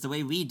this, because the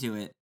way we do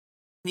it,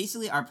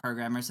 basically our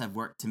programmers have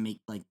worked to make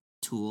like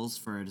tools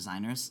for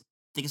designers.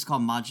 I think it's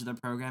called modular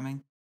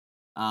programming.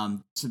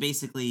 So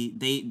basically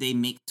they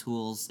make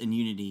tools in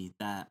Unity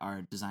that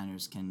our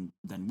designers can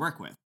then work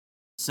with.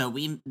 So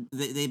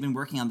they've been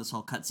working on this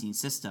whole cutscene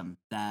system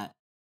that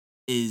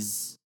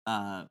is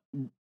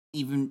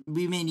even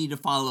we may need to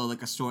follow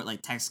like a short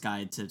like text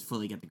guide to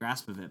fully get the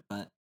grasp of it,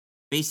 but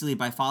basically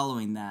by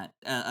following that,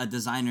 a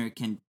designer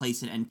can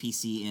place an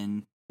NPC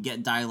in,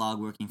 get dialogue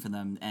working for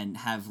them, and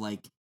have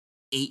like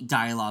 8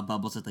 dialogue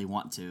bubbles if they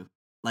want to.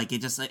 Like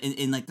it just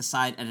in like the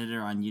side editor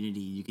on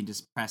Unity, you can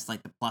just press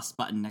like the plus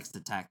button next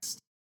to text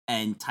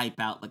and type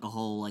out like a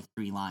whole like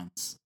 3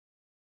 lines,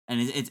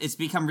 and it's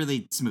become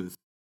really smooth.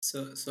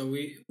 So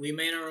we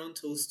made our own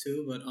tools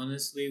too, but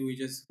honestly, we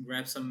just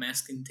grabbed some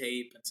masking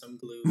tape and some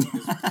glue.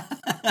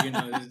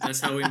 That's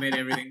how we made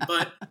everything.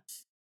 But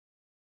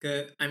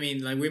I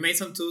mean, like, we made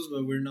some tools,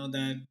 but we're not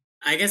that.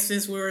 I guess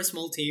since we're a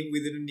small team,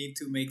 we didn't need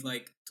to make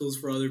like tools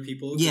for other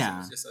people. Yeah. It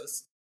was just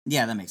us.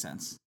 Yeah, that makes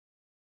sense.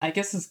 I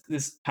guess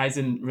this ties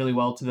in really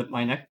well to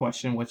my next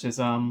question, which is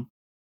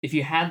if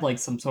you had like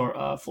some sort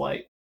of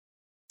like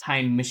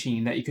time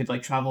machine that you could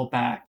like travel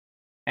back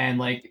and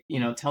like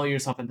tell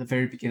yourself at the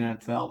very beginning of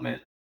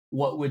development,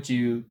 what would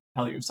you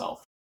tell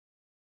yourself?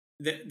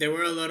 There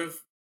were a lot of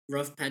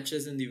rough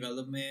patches in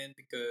development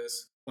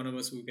because one of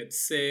us would get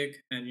sick,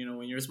 and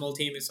when you're a small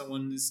team, if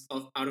someone is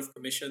out of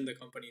commission, the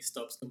company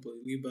stops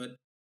completely. But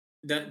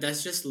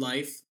that's just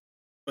life.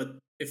 But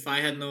if I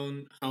had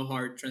known how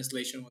hard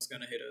translation was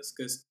gonna hit us,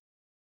 because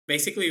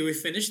basically we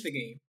finished the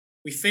game.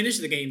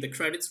 The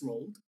credits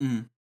rolled,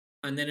 and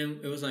then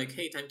it was like,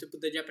 hey, time to put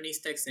the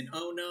Japanese text in.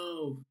 Oh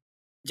no,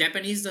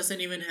 Japanese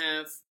doesn't even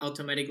have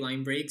automatic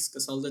line breaks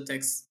because all the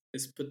text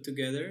is put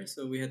together.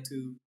 So we had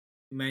to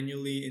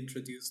manually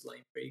introduce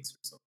line breaks or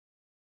something.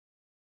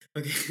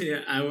 Okay,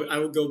 yeah, I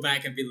would go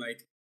back and be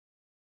like,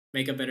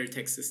 make a better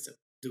text system.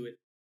 Do it.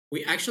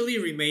 We actually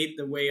remade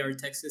the way our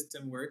text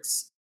system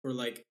works for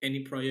like any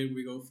project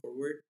we go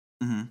forward.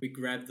 Mm-hmm. We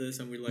grab this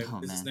and we're like, Oh,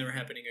 this is man. never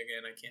happening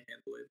again. I can't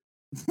handle it.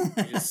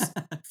 We just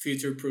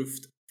future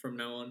proofed from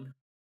now on.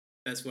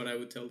 That's what I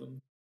would tell them.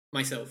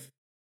 Myself.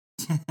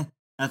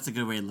 That's a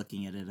good way of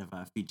looking at it,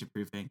 of future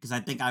proofing, because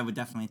I think I would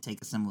definitely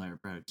take a similar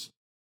approach,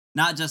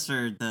 not just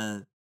for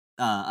the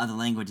other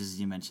languages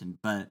you mentioned,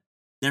 but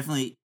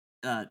definitely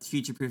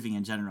future proofing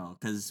in general.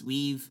 Because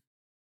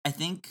I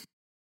think,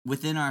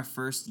 within our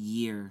first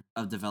year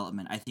of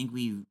development, I think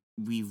we've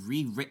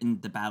rewritten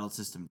the battle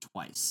system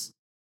twice,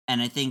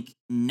 and I think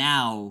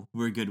now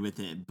we're good with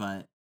it.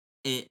 But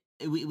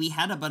we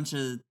had a bunch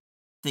of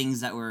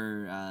things that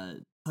were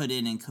put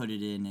in and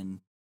coded in, and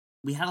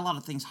we had a lot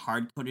of things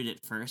hard coded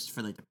at first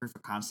for like the proof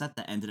of concept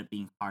that ended up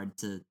being hard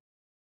to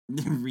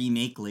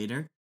remake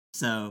later.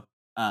 So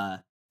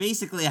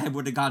basically I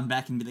would have gone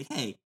back and be like,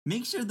 hey,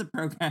 make sure the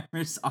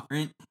programmers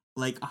aren't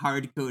like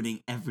hard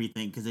coding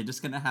everything, because they're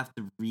just gonna have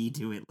to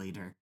redo it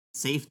later.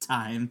 Save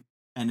time,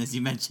 and as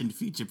you mentioned,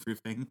 future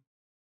proofing.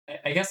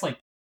 I guess like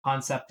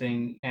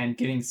concepting and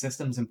getting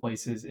systems in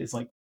places is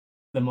like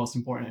the most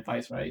important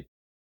advice, right?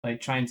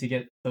 Like trying to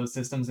get those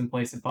systems in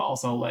place, but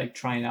also like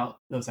trying out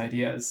those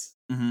ideas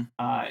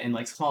Mm-hmm. in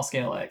like small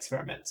scale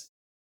experiments.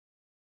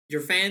 Your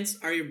fans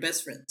are your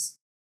best friends,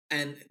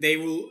 and they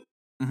will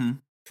Mm-hmm.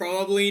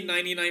 probably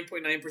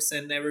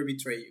 99.9% never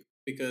betray you,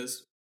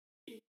 because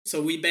so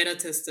we beta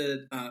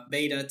tested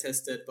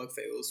bug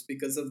fails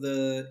because of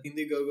the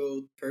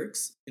Indiegogo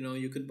perks. You know,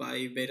 you could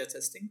buy beta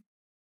testing,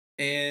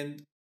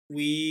 and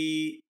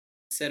we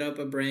set up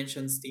a branch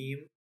on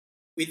Steam.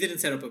 We didn't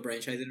set up a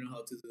branch. I didn't know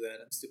how to do that.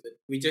 I'm stupid.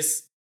 We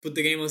just put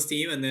the game on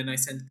Steam, and then I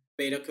sent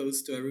beta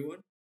codes to everyone.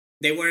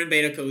 They weren't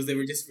beta codes. They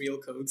were just real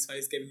codes. I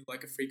just gave them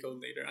like a free code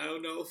later. I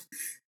don't know.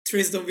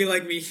 Tris, don't be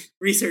like me.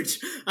 Research.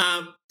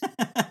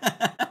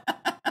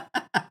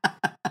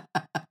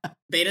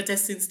 Beta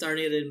testing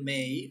started in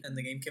May, and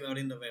the game came out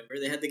in November.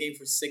 They had the game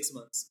for 6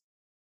 months.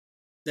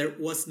 There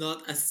was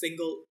not a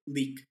single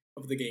leak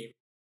of the game.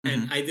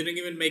 And I didn't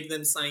even make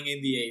them sign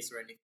NDAs or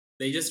anything.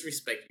 They just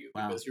respect you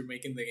because you're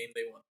making the game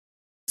they want.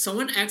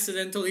 Someone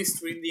accidentally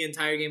streamed the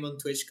entire game on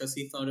Twitch because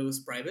he thought it was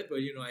private, but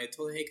you know, I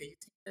told him, hey, can you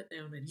take that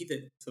down? And he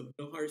did. So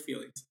no hard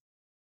feelings.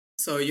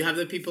 So you have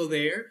the people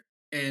there,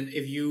 and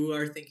if you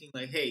are thinking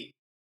like, hey,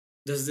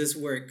 does this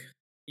work?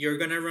 You're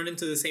gonna run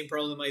into the same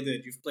problem I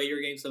did. You've played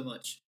your game so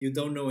much, you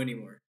don't know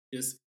anymore.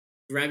 Just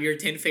grab your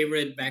 10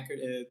 favorite backer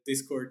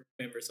Discord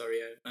members.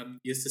 Sorry, I'm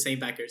used to saying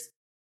backers.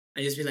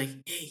 I just be like,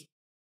 hey,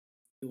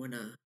 you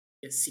wanna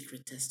be a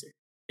secret tester?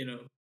 You know,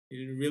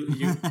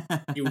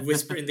 you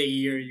whisper in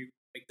the ear, you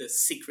like the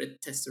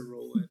secret tester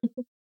role.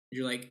 And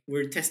you're like,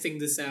 we're testing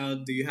this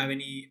out. Do you have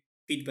any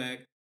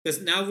feedback?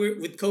 Because now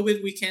with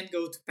COVID, we can't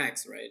go to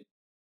PAX, right?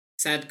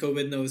 Sad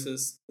COVID knows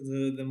us.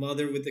 The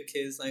mother with the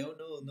kids, like,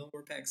 oh no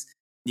more PAX.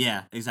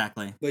 Yeah,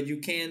 exactly. But you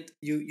can't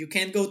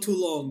go too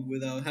long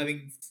without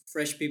having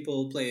fresh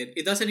people play it.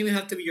 It doesn't even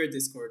have to be your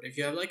Discord. If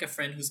you have like a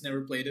friend who's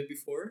never played it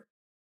before,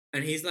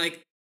 and he's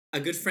like a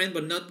good friend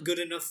but not good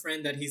enough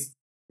friend that he's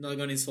not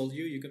gonna insult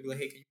you, you can be like,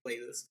 hey, can you play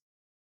this?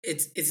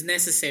 It's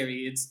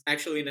necessary. It's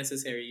actually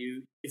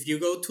necessary. If you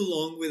go too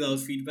long without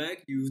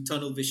feedback, you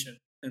tunnel vision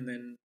and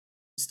then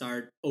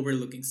start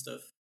overlooking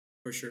stuff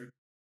for sure.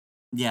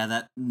 Yeah,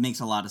 that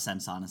makes a lot of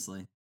sense,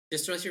 honestly.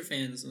 Just trust your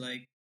fans.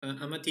 Like,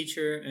 I'm a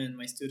teacher, and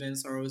my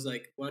students are always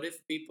like, what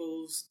if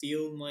people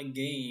steal my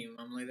game?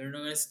 I'm like, they're not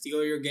gonna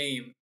steal your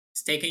game.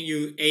 It's taken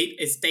you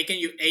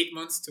 8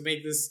 months to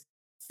make this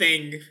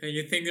thing, and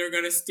you think they're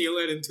gonna steal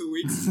it in 2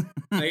 weeks?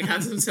 Like,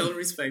 have some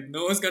self-respect.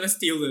 No one's gonna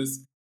steal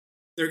this.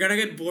 They're gonna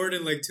get bored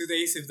in like 2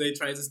 days if they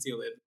try to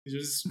steal it. You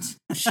just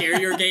share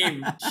your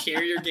game.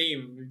 Share your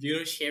game. If you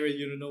don't share it,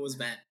 you don't know what's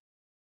bad.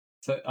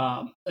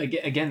 So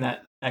again,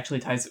 that actually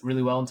ties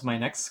really well into my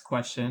next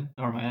question,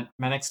 or my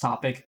next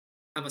topic.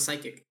 I'm a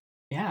psychic.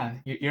 Yeah,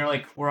 you're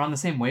like, we're on the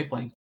same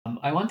wavelength.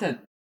 I want to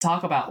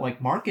talk about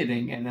like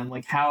marketing, and then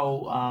like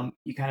how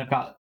you kind of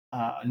got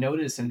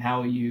noticed, and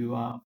how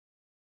you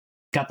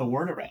got the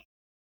word around,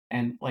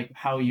 and like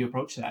how you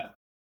approach that.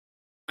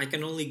 I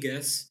can only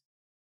guess,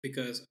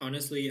 because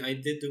honestly, I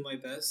did do my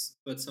best,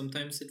 but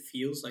sometimes it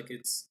feels like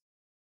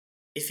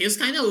it feels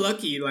kind of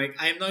lucky. Like,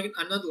 I'm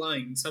not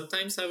lying.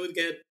 Sometimes I would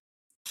get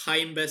high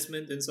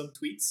investment in some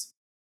tweets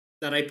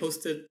that I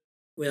posted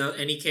without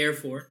any care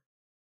for,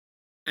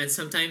 and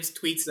sometimes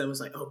tweets that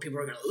was like, oh, people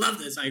are gonna love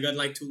this. I got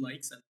like 2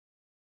 likes, and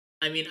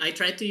I mean, I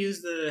tried to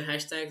use the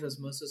hashtags as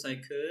much as I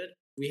could.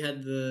 We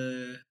had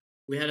a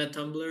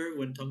Tumblr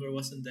when Tumblr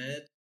wasn't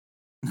dead.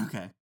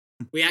 Okay.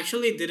 We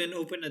actually didn't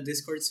open a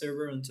Discord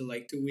server until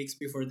like 2 weeks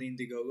before the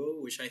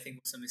Indiegogo, which I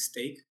think was a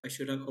mistake. I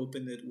should have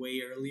opened it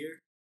way earlier.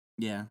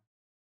 Yeah.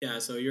 Yeah,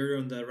 so you're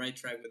on the right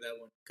track with that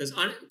one.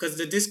 Because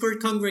the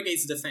Discord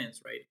congregates the fans,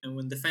 right? And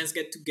when the fans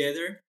get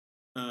together,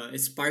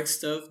 it sparks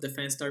stuff. The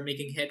fans start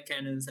making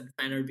headcanons and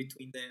fan art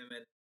between them,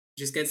 and it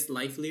just gets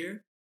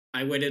livelier.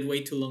 I waited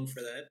way too long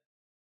for that.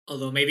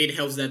 Although maybe it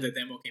helps that the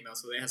demo came out,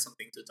 so they have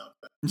something to talk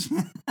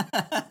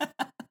about.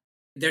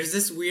 There's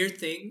this weird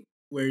thing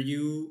where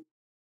you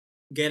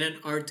get an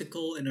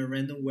article in a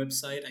random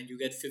website and you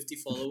get 50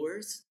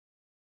 followers,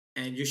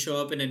 and you show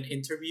up in an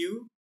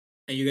interview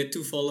and you get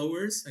 2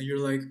 followers, and you're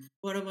like,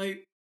 what am I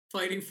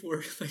fighting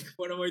for? Like,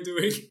 what am I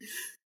doing?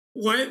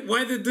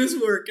 Why did this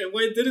work and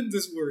why didn't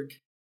this work?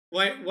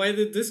 Why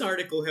did this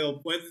article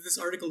help? Why did this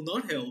article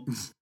not help?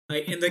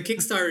 Like in the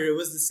Kickstarter, it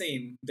was the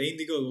same. The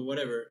Indiegogo,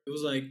 whatever. It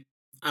was like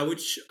I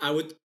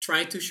would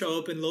try to show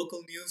up in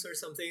local news or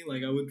something.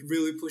 Like I would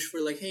really push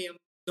for like, hey,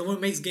 no one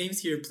makes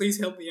games here. Please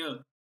help me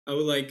out. I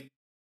would like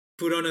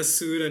put on a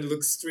suit and look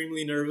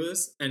extremely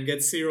nervous and get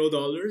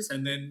 $0,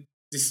 and then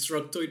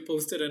Destructoid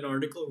posted an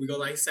article. We got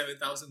like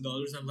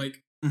 $7,000. I'm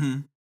like,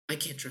 I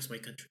can't trust my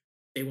country.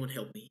 They won't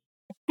help me.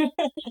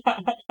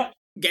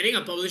 Getting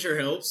a publisher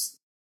helps.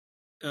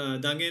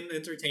 Dungan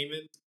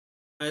Entertainment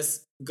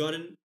has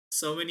gotten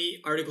so many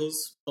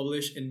articles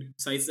published in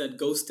sites that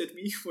ghosted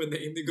me when the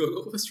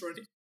Indiegogo was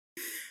running.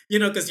 You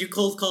know, because you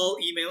cold call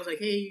emails like,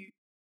 hey,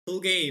 full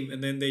game,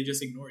 and then they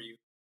just ignore you.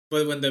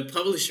 But when the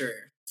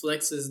publisher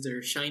flexes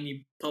their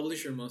shiny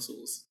publisher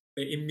muscles,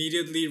 they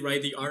immediately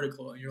write the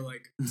article, and you're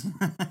like,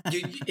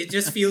 it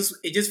just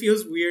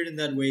feels weird in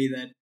that way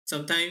that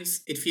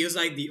sometimes it feels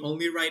like the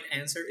only right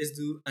answer is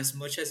do as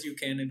much as you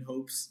can in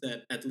hopes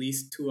that at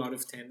least 2 out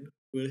of 10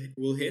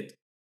 will hit.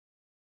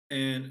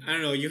 And I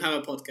don't know, you have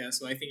a podcast,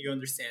 so I think you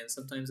understand.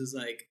 Sometimes it's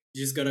like,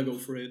 you just gotta go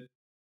for it.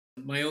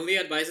 My only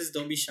advice is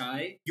don't be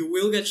shy. You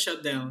will get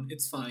shut down.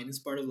 It's fine. It's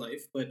part of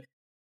life. But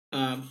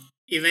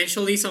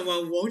eventually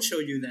someone won't show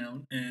you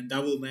down, and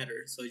that will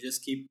matter. So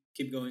just keep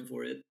going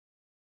for it.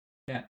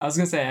 Yeah, I was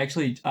gonna say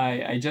actually,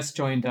 I just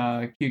joined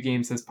Q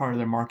Games as part of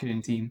their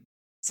marketing team,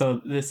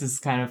 so this is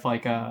kind of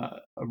like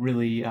a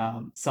really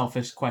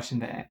selfish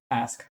question to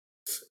ask.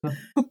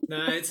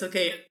 No, it's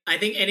okay. I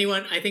think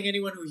anyone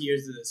who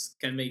hears this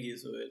can make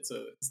use of it,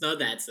 so it's not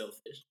that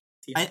selfish.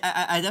 Yeah.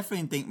 I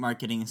definitely think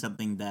marketing is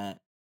something that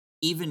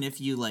even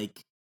if you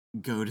like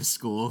go to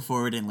school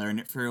for it and learn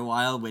it for a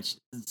while, which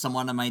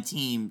someone on my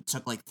team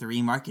took like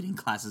 3 marketing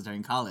classes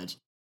during college,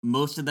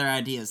 most of their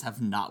ideas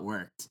have not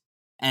worked.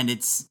 And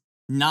it's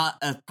not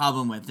a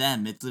problem with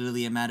them. It's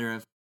literally a matter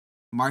of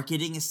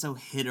marketing is so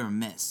hit or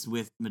miss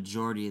with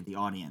majority of the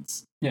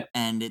audience. Yeah.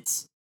 And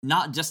it's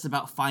not just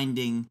about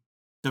finding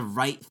the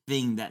right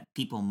thing that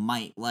people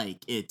might like.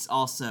 It's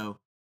also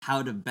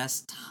how to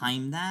best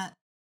time that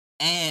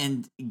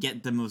and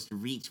get the most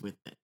reach with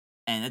it.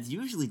 And that's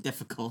usually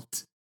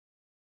difficult.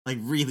 Like,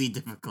 really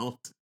difficult.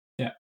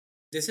 Yeah.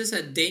 This is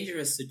a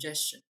dangerous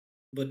suggestion,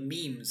 but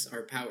memes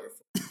are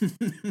powerful.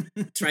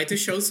 Try to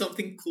show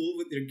something cool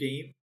with your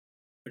game,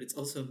 but it's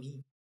also a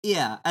meme.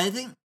 Yeah, I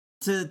think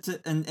to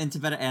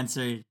better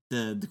answer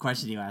the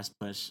question you asked,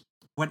 Push,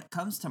 when it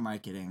comes to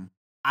marketing,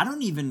 I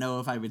don't even know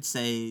if I would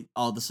say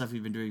all the stuff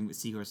we've been doing with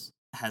Seahorse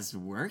has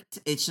worked.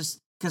 It's just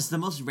because the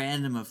most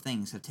random of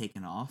things have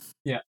taken off.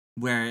 Yeah.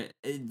 Where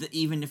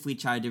even if we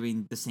try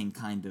doing the same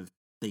kind of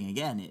thing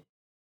again, it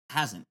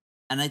hasn't.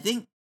 And I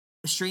think,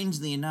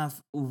 strangely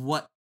enough,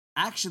 what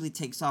actually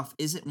takes off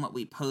isn't what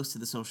we post to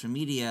the social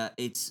media.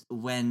 It's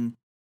when,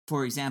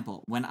 for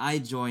example, when I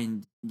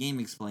joined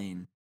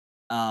GameXplain,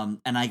 and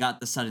I got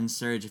the sudden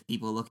surge of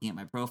people looking at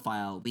my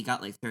profile, we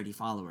got like 30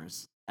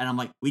 followers. And I'm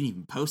like, we didn't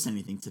even post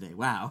anything today.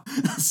 Wow.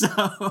 So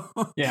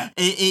yeah,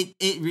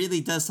 it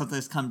really does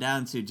sometimes come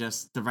down to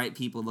just the right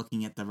people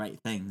looking at the right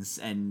things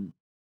and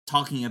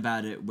talking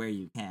about it where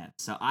you can.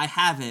 So I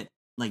have it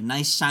like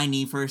nice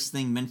shiny first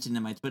thing mentioned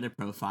in my Twitter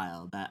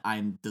profile that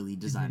I'm the lead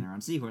designer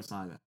on Seahorse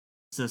Saga.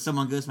 So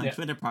someone goes to my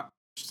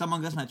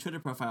Twitter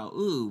profile,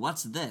 ooh,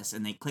 what's this?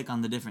 And they click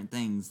on the different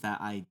things that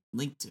I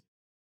link to.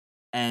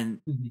 And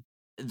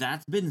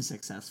that's been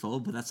successful,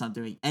 but that's not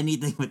doing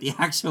anything with the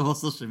actual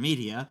social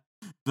media.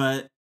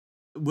 But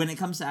when it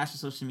comes to actual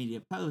social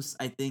media posts,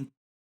 I think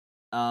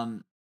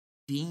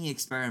being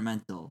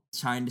experimental,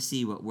 trying to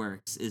see what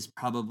works, is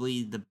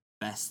probably the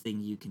best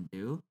thing you can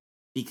do,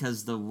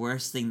 because the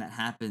worst thing that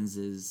happens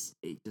is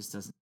it just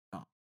doesn't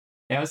go.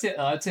 Yeah,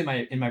 I'd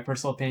say in my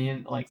personal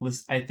opinion, like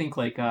I think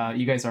like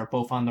you guys are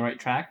both on the right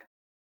track.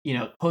 You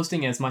know,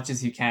 posting as much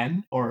as you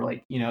can, or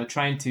like, you know,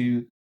 trying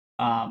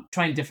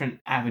different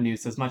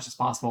avenues as much as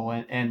possible,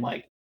 and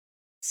like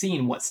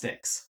seeing what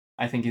sticks,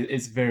 I think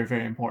is very,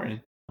 very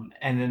important.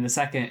 And then the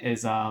second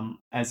is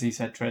as you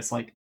said, Tris,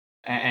 like,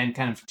 and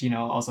kind of, you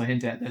know, also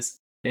hint at this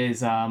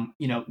is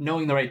you know,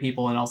 knowing the right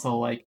people, and also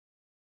like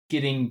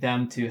getting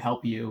them to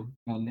help you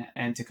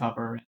and to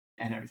cover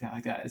and everything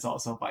like that is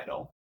also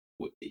vital.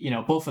 You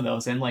know, both of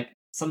those. And like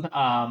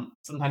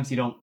sometimes you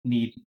don't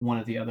need one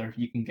or the other.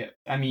 You can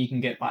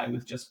get by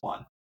with just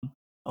one.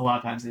 A lot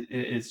of times it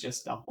is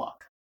just dumb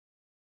luck.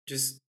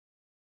 Just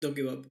don't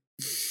give up.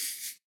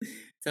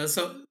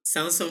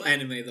 sounds so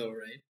anime though,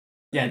 right?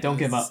 Yeah, don't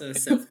give up. It's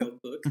a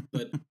self-help book,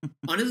 but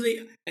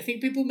honestly, I think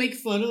people make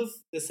fun of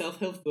the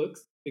self-help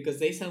books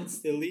because they sound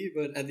silly,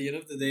 but at the end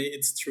of the day,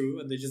 it's true,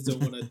 and they just don't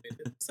want to admit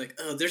it. It's like,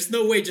 oh, there's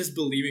no way just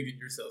believing in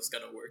yourself is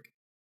gonna work,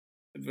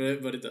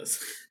 but it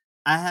does.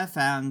 I have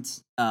found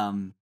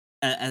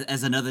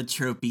as another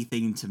tropey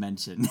thing to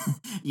mention,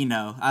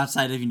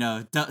 outside of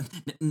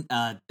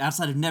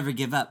outside of never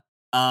give up.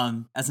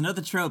 As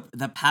another trope,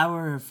 the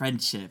power of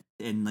friendship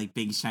in like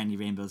big shiny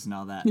rainbows and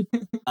all that.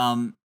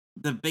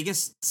 The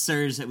biggest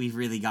surge that we've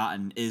really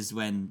gotten is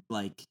when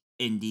like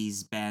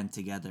indies band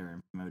together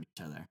and promote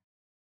each other,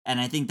 and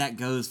I think that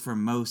goes for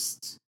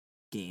most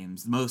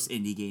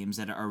indie games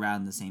that are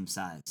around the same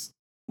size.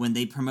 When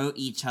they promote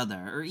each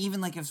other, or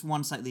even like if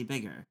one slightly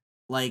bigger,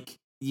 like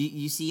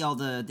you see all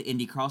the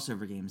indie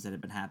crossover games that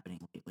have been happening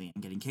lately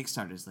and getting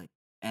Kickstarters lately,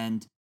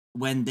 and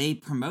when they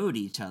promote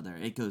each other,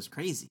 it goes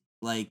crazy.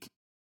 Like,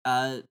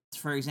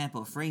 for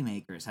example,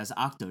 Framemakers has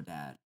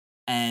Octodad,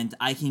 and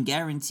I can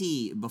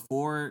guarantee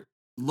before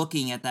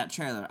looking at that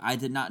trailer, I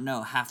did not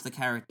know half the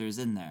characters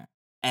in there.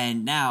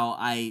 And now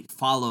I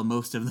follow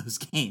most of those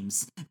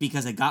games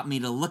because it got me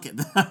to look at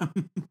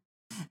them.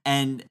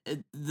 And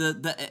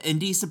the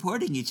indies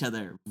supporting each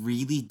other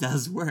really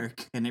does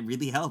work, and it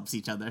really helps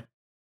each other.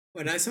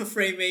 When I saw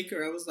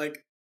Framemaker, I was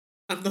like,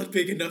 I'm not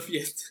big enough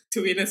yet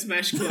to win a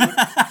Smash clone.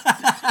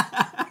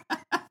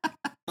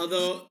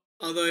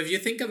 although if you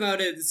think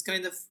about it, it's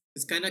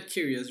kind of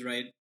curious,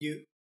 right?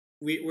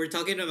 We're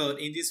talking about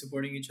indies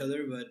supporting each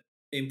other, but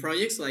in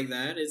projects like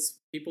that, it's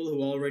people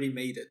who already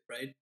made it,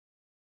 right?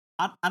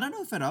 I don't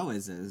know if it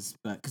always is,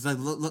 but because like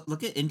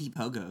look at Indie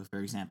Pogo, for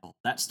example.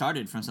 That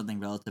started from something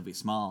relatively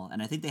small,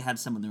 and I think they had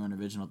some of their own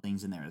original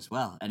things in there as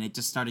well, and it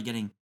just started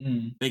getting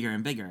bigger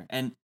and bigger.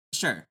 And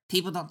sure,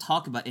 people don't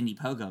talk about Indie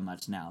Pogo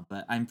much now,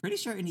 but I'm pretty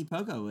sure Indie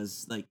Pogo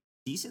was like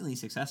decently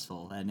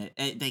successful, and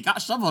they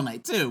got Shovel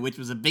Knight too, which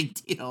was a big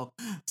deal.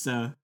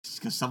 So just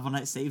because Shovel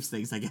Knight saves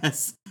things, I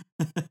guess.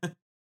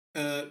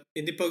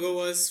 Indie Pogo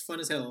was fun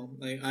as hell.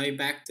 Like, I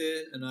backed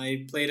it and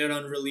I played it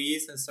on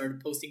release and started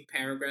posting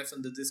paragraphs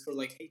on the Discord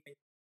like, hey,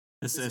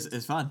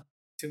 it's fun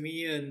to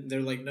me, and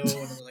they're like, no, and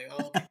I'm like,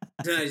 oh,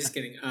 no, just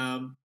kidding.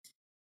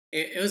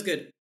 It was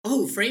good.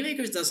 Oh,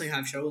 Framemakers doesn't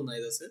have Shovel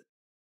Knight, does it?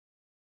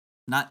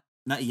 Not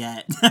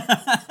yet.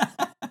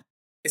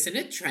 Isn't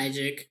it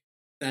tragic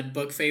that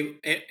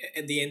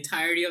the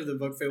entirety of the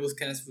Bug Fables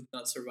cast would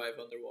not survive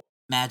Underwater?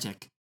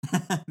 Magic.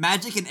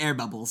 Magic and air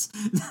bubbles.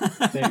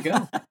 There you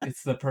go.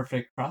 It's the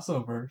perfect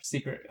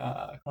secret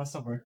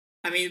crossover.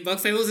 I mean,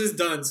 Bug Fables is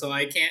done, so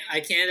I can't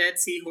add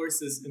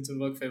Seahorses into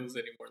Bug Fables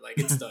anymore. Like,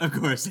 it's done. Of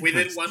course.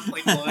 Within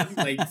 1.1,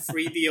 like,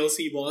 free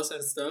DLC boss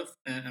and stuff,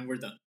 and we're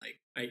done. Like,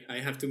 I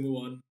have to move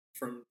on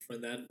from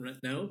that right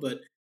now,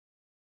 but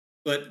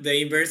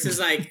the inverse is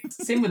like...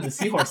 Same with the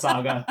Seahorse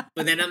Saga.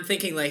 But then I'm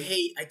thinking, like,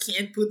 hey, I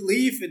can't put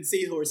Leaf in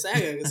Seahorse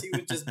Saga because he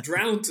would just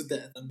drown to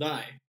death and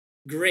die.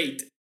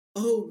 Great.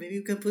 Oh, maybe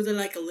we can put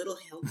like a little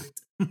helmet.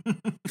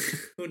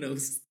 Who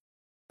knows?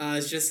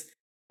 It's just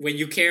when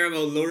you care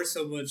about lore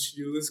so much,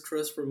 you lose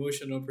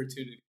cross-promotion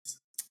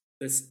opportunities.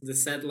 That's the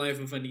sad life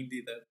of an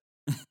indie then.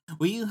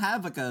 Well, you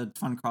have like a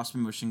fun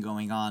cross-promotion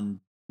going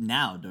on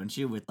now, don't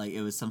you? With like,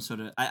 it was some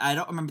sort of... I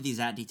don't remember the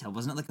exact detail.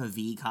 Wasn't it like a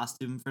V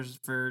costume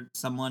for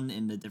someone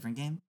in a different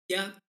game?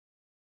 Yeah.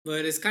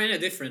 But it's kind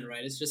of different,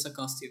 right? It's just a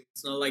costume.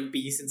 It's not like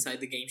bees inside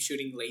the game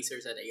shooting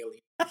lasers at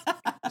aliens.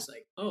 It's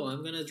like, oh,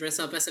 I'm going to dress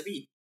up as a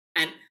bee.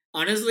 And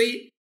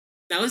honestly,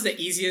 that was the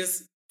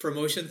easiest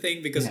promotion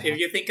thing because if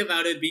you think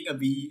about it, being a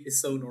bee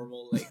is so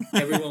normal. Like,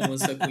 everyone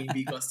wants a queen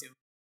bee costume.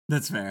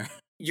 That's fair.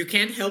 You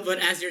can't help but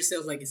ask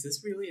yourself, like, is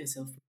this really a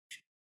self-promotion?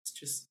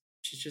 She's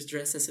just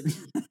dressed as a bee.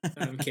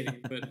 I'm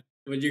kidding, but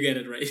you get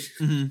it right.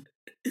 Mm-hmm.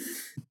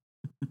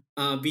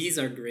 Bees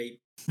are great.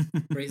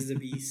 Praise the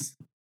bees.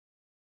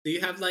 Do you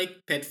have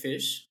like pet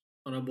fish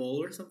on a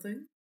bowl or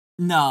something?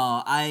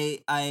 No, I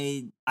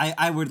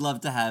would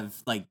love to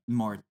have like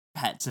more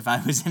pets if I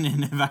was in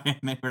an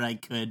environment where I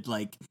could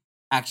like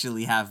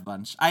actually have a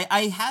bunch.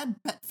 I had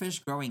pet fish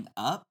growing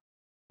up,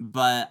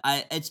 but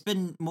it's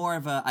been more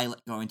of a I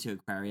like going to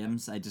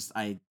aquariums.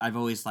 I've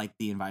always liked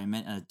the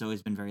environment, and it's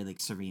always been very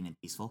like serene and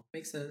peaceful.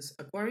 Makes sense.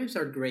 Aquariums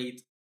are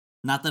great.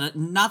 Not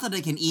that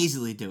I can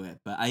easily do it,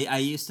 but I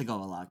used to go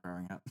a lot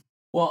growing up.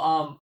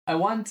 Well, I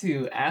wanted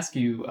to ask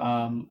you,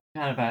 kind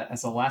of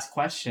as a last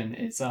question,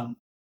 is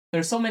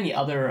there's so many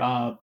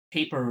other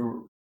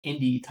paper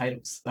indie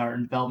titles that are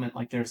in development.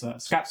 Like there's a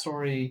Scrap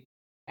Story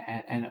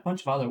and a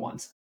bunch of other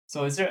ones.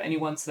 So is there any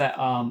ones that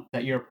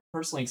that you're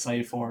personally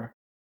excited for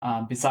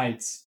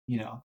besides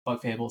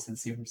Bug Fables and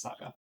Seahorse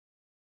Saga?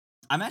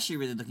 I'm actually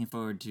really looking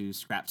forward to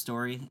Scrap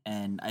Story,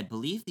 and I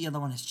believe the other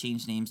one has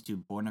changed names to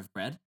Born of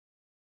Bread.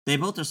 They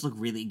both just look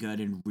really good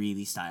and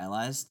really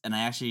stylized, and I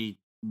actually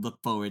look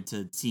forward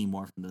to seeing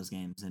more from those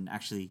games and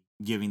actually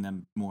giving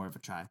them more of a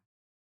try.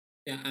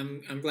 Yeah,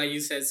 I'm glad you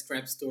said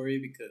Scrap Story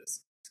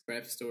because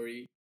Scrap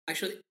Story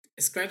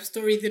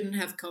didn't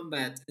have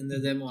combat in the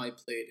demo I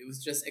played. It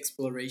was just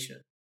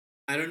exploration.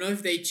 I don't know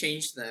if they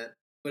changed that,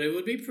 but it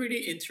would be pretty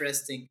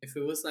interesting if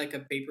it was like a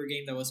paper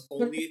game that was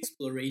only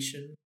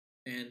exploration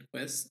and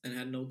quests and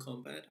had no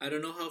combat. I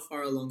don't know how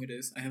far along it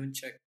is. I haven't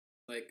checked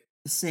like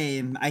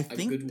Same. I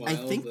think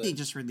but... they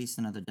just released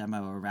another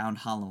demo around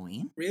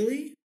Halloween.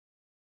 Really?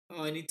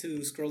 Oh, I need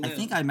to scroll down.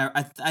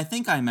 I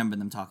think I remember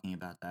them talking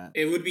about that.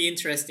 It would be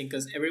interesting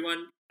because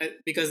everyone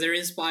because they're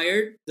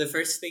inspired. The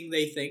first thing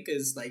they think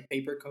is like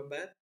paper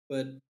combat,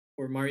 but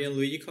or Mario and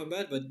Luigi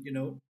combat. But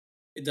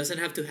it doesn't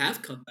have to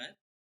have combat.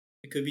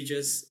 It could be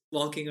just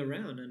walking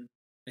around, and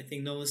I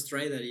think no one's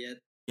tried that yet.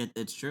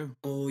 It's true.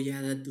 Oh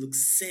yeah, that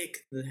looks sick.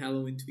 The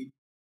Halloween tweet.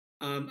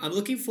 I'm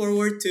looking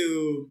forward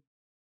to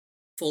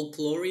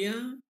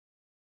Folkloria,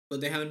 but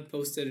they haven't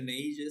posted in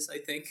ages, I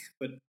think.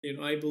 But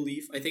I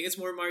think it's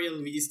more Mario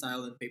and Luigi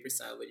style than paper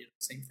style, but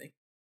same thing.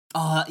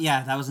 Oh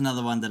yeah, that was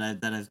another one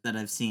that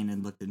I've seen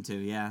and looked into.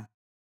 Yeah.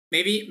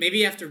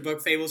 Maybe after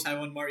Bug Fables, I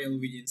want Mario and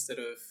Luigi instead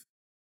of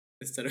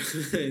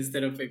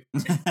instead of paper.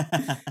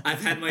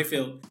 I've had my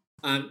fill.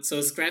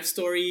 So Scrap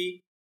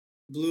Story,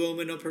 Blue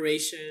Omen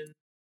Operation,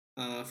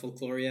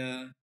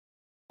 Folkloria.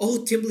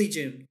 Oh, Timbly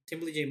Gym.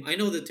 I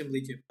know the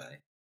Timbly Gym guy.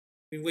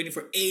 Been waiting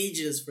for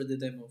ages for the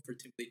demo for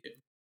Timbly Gym.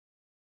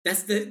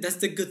 That's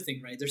the good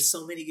thing, right? There's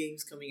so many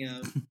games coming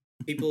out.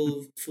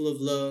 People full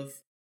of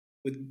love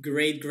with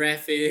great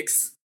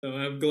graphics. So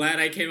I'm glad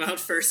I came out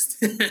first.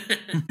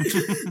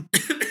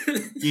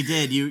 You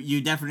did.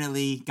 You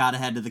definitely got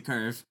ahead of the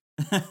curve.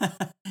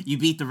 You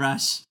beat the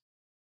rush.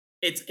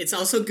 It's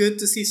also good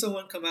to see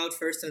someone come out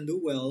first and do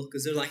well,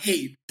 because they're like,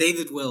 hey, they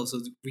did well, so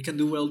we can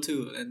do well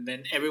too. And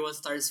then everyone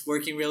starts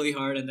working really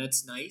hard, and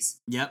that's nice.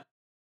 Yep.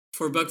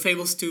 For Bug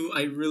Fables 2,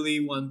 I really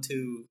want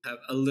to have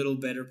a little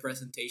better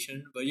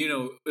presentation. But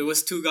it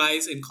was two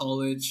guys in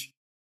college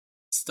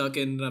stuck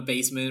in a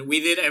basement. We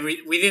did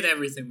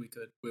everything we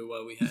could with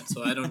what we had,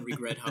 so I don't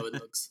regret how it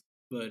looks.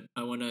 But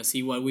I want to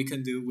see what we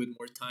can do with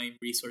more time,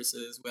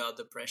 resources, without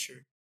the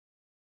pressure.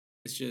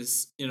 It's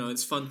just,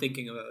 it's fun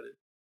thinking about it.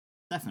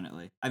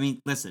 Definitely. I mean,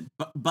 listen,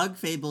 Bug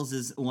Fables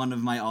is one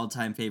of my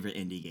all-time favorite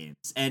indie games,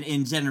 and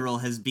in general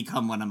has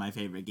become one of my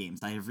favorite games.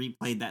 I have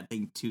replayed that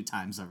thing 2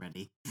 times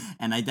already,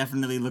 and I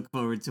definitely look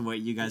forward to what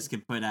you guys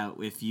can put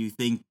out if you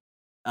think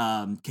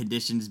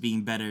conditions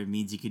being better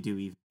means you could do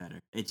even better.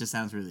 It just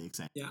sounds really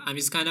exciting. Yeah, I'm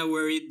just kind of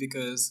worried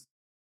because,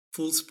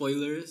 full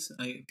spoilers,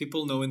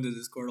 people know in the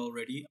Discord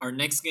already, our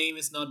next game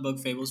is not Bug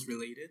Fables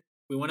related.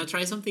 We want to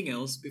try something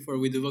else before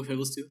we do Bug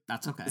Fables 2.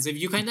 That's okay. Because if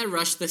you kind of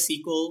rush the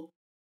sequel,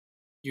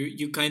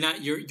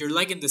 you're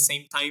like in the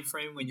same time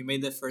frame when you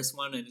made the first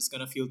one, and it's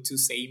gonna feel too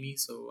samey.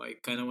 So I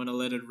kind of want to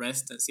let it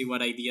rest and see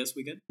what ideas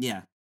we get.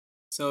 Yeah.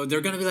 So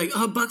they're gonna be like,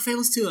 oh, Bug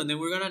Fables 2, and then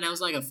we're gonna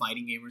announce like a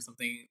fighting game or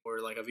something,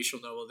 or like a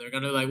visual novel. They're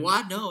gonna be like,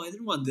 what? No, I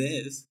didn't want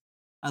this.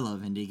 I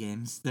love indie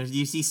games.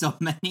 You see so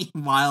many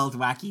wild,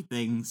 wacky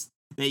things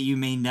that you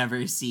may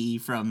never see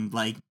from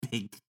like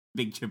big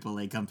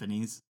AAA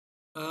companies.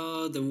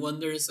 Oh, the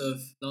wonders of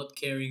not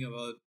caring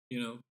about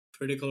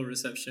critical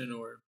reception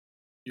or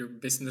your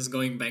business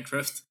going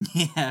bankrupt.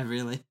 Yeah,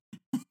 really.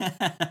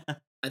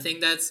 I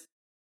think that's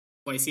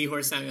why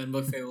Seahorse Saga and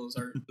Bug Fables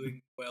are doing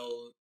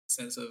well.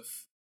 Sense of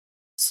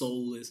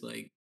soul is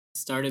like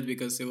started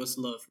because it was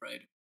love,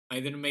 right? I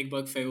didn't make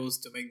Bug Fables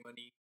to make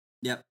money.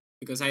 Yep.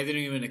 Because I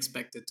didn't even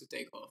expect it to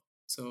take off.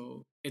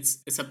 So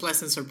it's a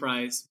pleasant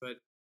surprise, but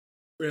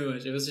pretty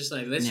much it was just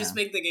like, let's just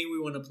make the game we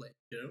want to play,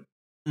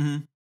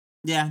 Mm-hmm.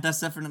 Yeah, that's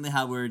definitely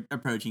how we're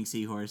approaching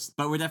Seahorse.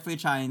 But we're definitely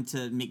trying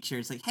to make sure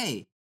it's like,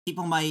 hey,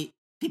 people might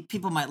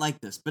like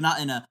this, but not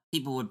in a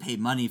people would pay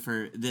money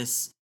for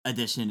this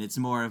edition. It's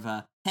more of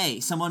a, hey,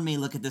 someone may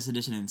look at this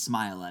edition and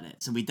smile at it,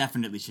 so we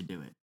definitely should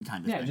do it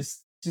kind of thing. Yeah,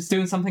 just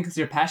doing something because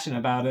you're passionate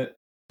about it.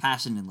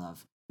 Passion and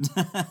love.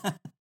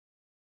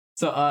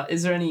 So,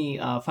 is there any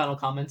final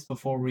comments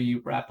before we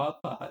wrap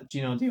up?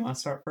 Gino, do you want to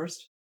start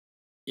first?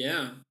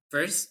 Yeah.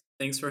 First,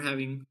 thanks for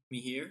having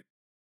me here.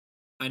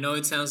 I know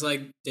it sounds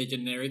like the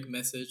generic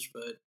message,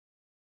 but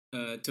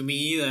to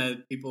me,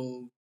 that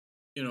people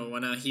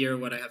want to hear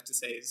what I have to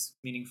say is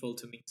meaningful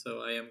to me,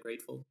 so I am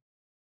grateful.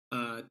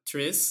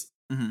 Tris,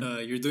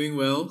 you're doing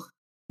well.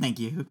 Thank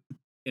you.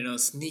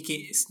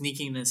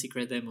 Sneaking a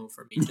secret demo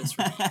for me, just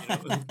for me.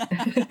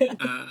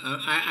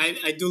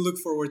 I do look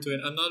forward to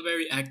it. I'm not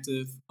very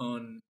active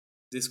on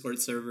Discord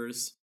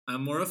servers.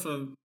 I'm more of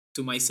a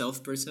to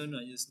myself person.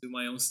 I just do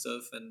my own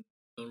stuff and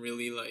don't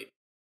really like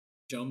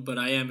jump, but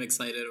I am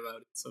excited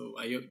about it. So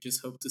I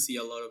just hope to see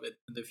a lot of it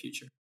in the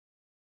future.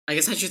 I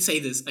guess I should say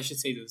this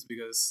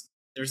because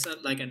there's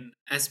like an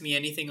Ask Me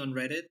Anything on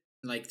Reddit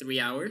in like 3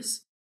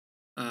 hours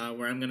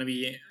where I'm going to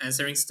be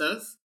answering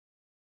stuff.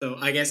 So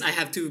I guess I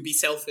have to be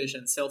selfish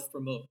and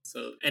self-promote.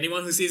 So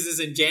anyone who sees this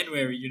in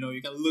January, you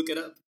can look it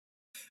up.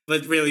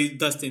 But really,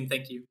 Dustin,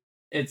 thank you.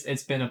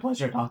 It's been a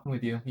pleasure talking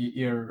with you.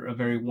 You're a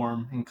very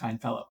warm and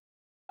kind fellow.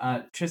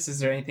 Tris, is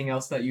there anything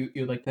else that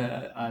you'd like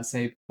to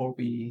say before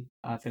we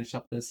finish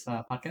up this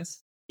podcast?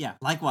 Yeah,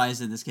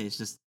 likewise in this case,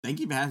 just thank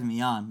you for having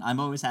me on. I'm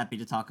always happy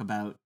to talk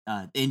about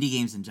indie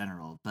games in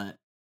general, but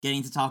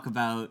getting to talk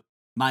about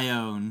my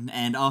own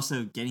and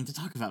also getting to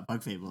talk about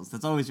Bug Fables,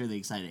 that's always really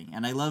exciting.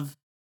 And I love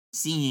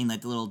seeing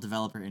like the little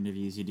developer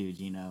interviews you do,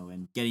 Gino,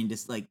 and getting to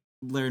like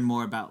learn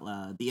more about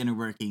the inner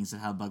workings of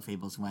how Bug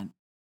Fables went.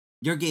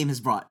 Your game has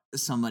brought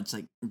so much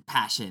like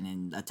passion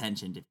and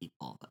attention to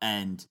people,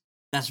 and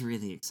that's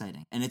really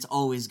exciting. And it's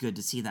always good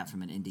to see that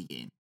from an indie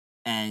game.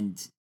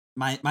 And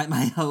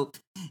my hope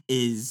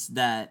is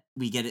that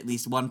we get at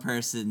least one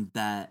person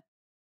that,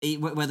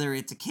 whether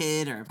it's a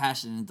kid or a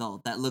passionate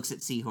adult, that looks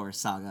at Seahorse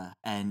Saga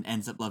and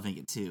ends up loving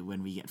it too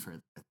when we get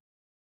further.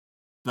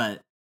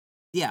 But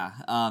yeah,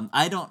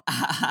 I don't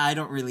I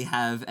don't really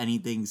have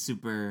anything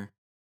super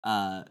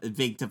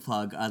big to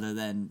plug other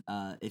than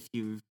if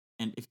you're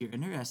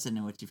interested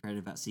in what you've heard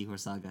about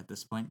Seahorse Saga at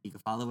this point, you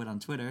can follow it on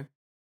Twitter.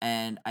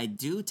 And I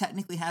do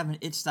technically have an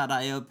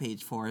itch.io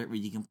page for it where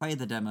you can play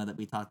the demo that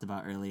we talked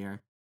about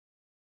earlier.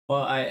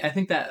 Well, I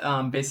think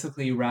that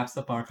basically wraps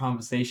up our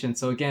conversation.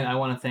 So again, I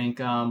want to thank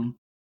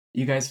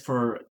you guys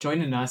for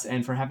joining us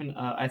and for having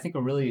I think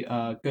a really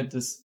good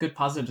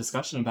positive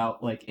discussion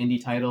about like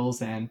indie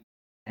titles and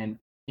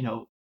you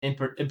know in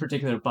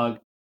particular bug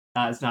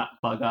it's not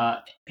bug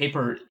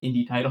paper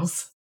indie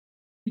titles.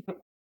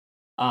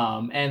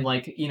 And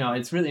like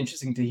it's really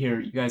interesting to hear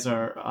you guys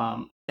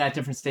are at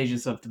different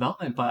stages of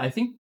development, but I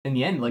think in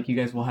the end like you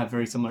guys will have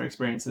very similar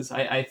experiences.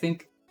 I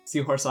think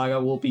Seahorse Saga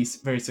will be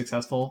very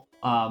successful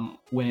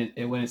when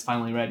it's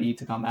finally ready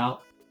to come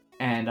out,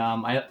 and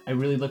I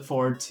really look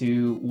forward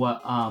to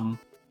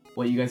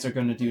what you guys are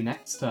going to do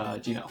next,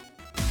 Gino.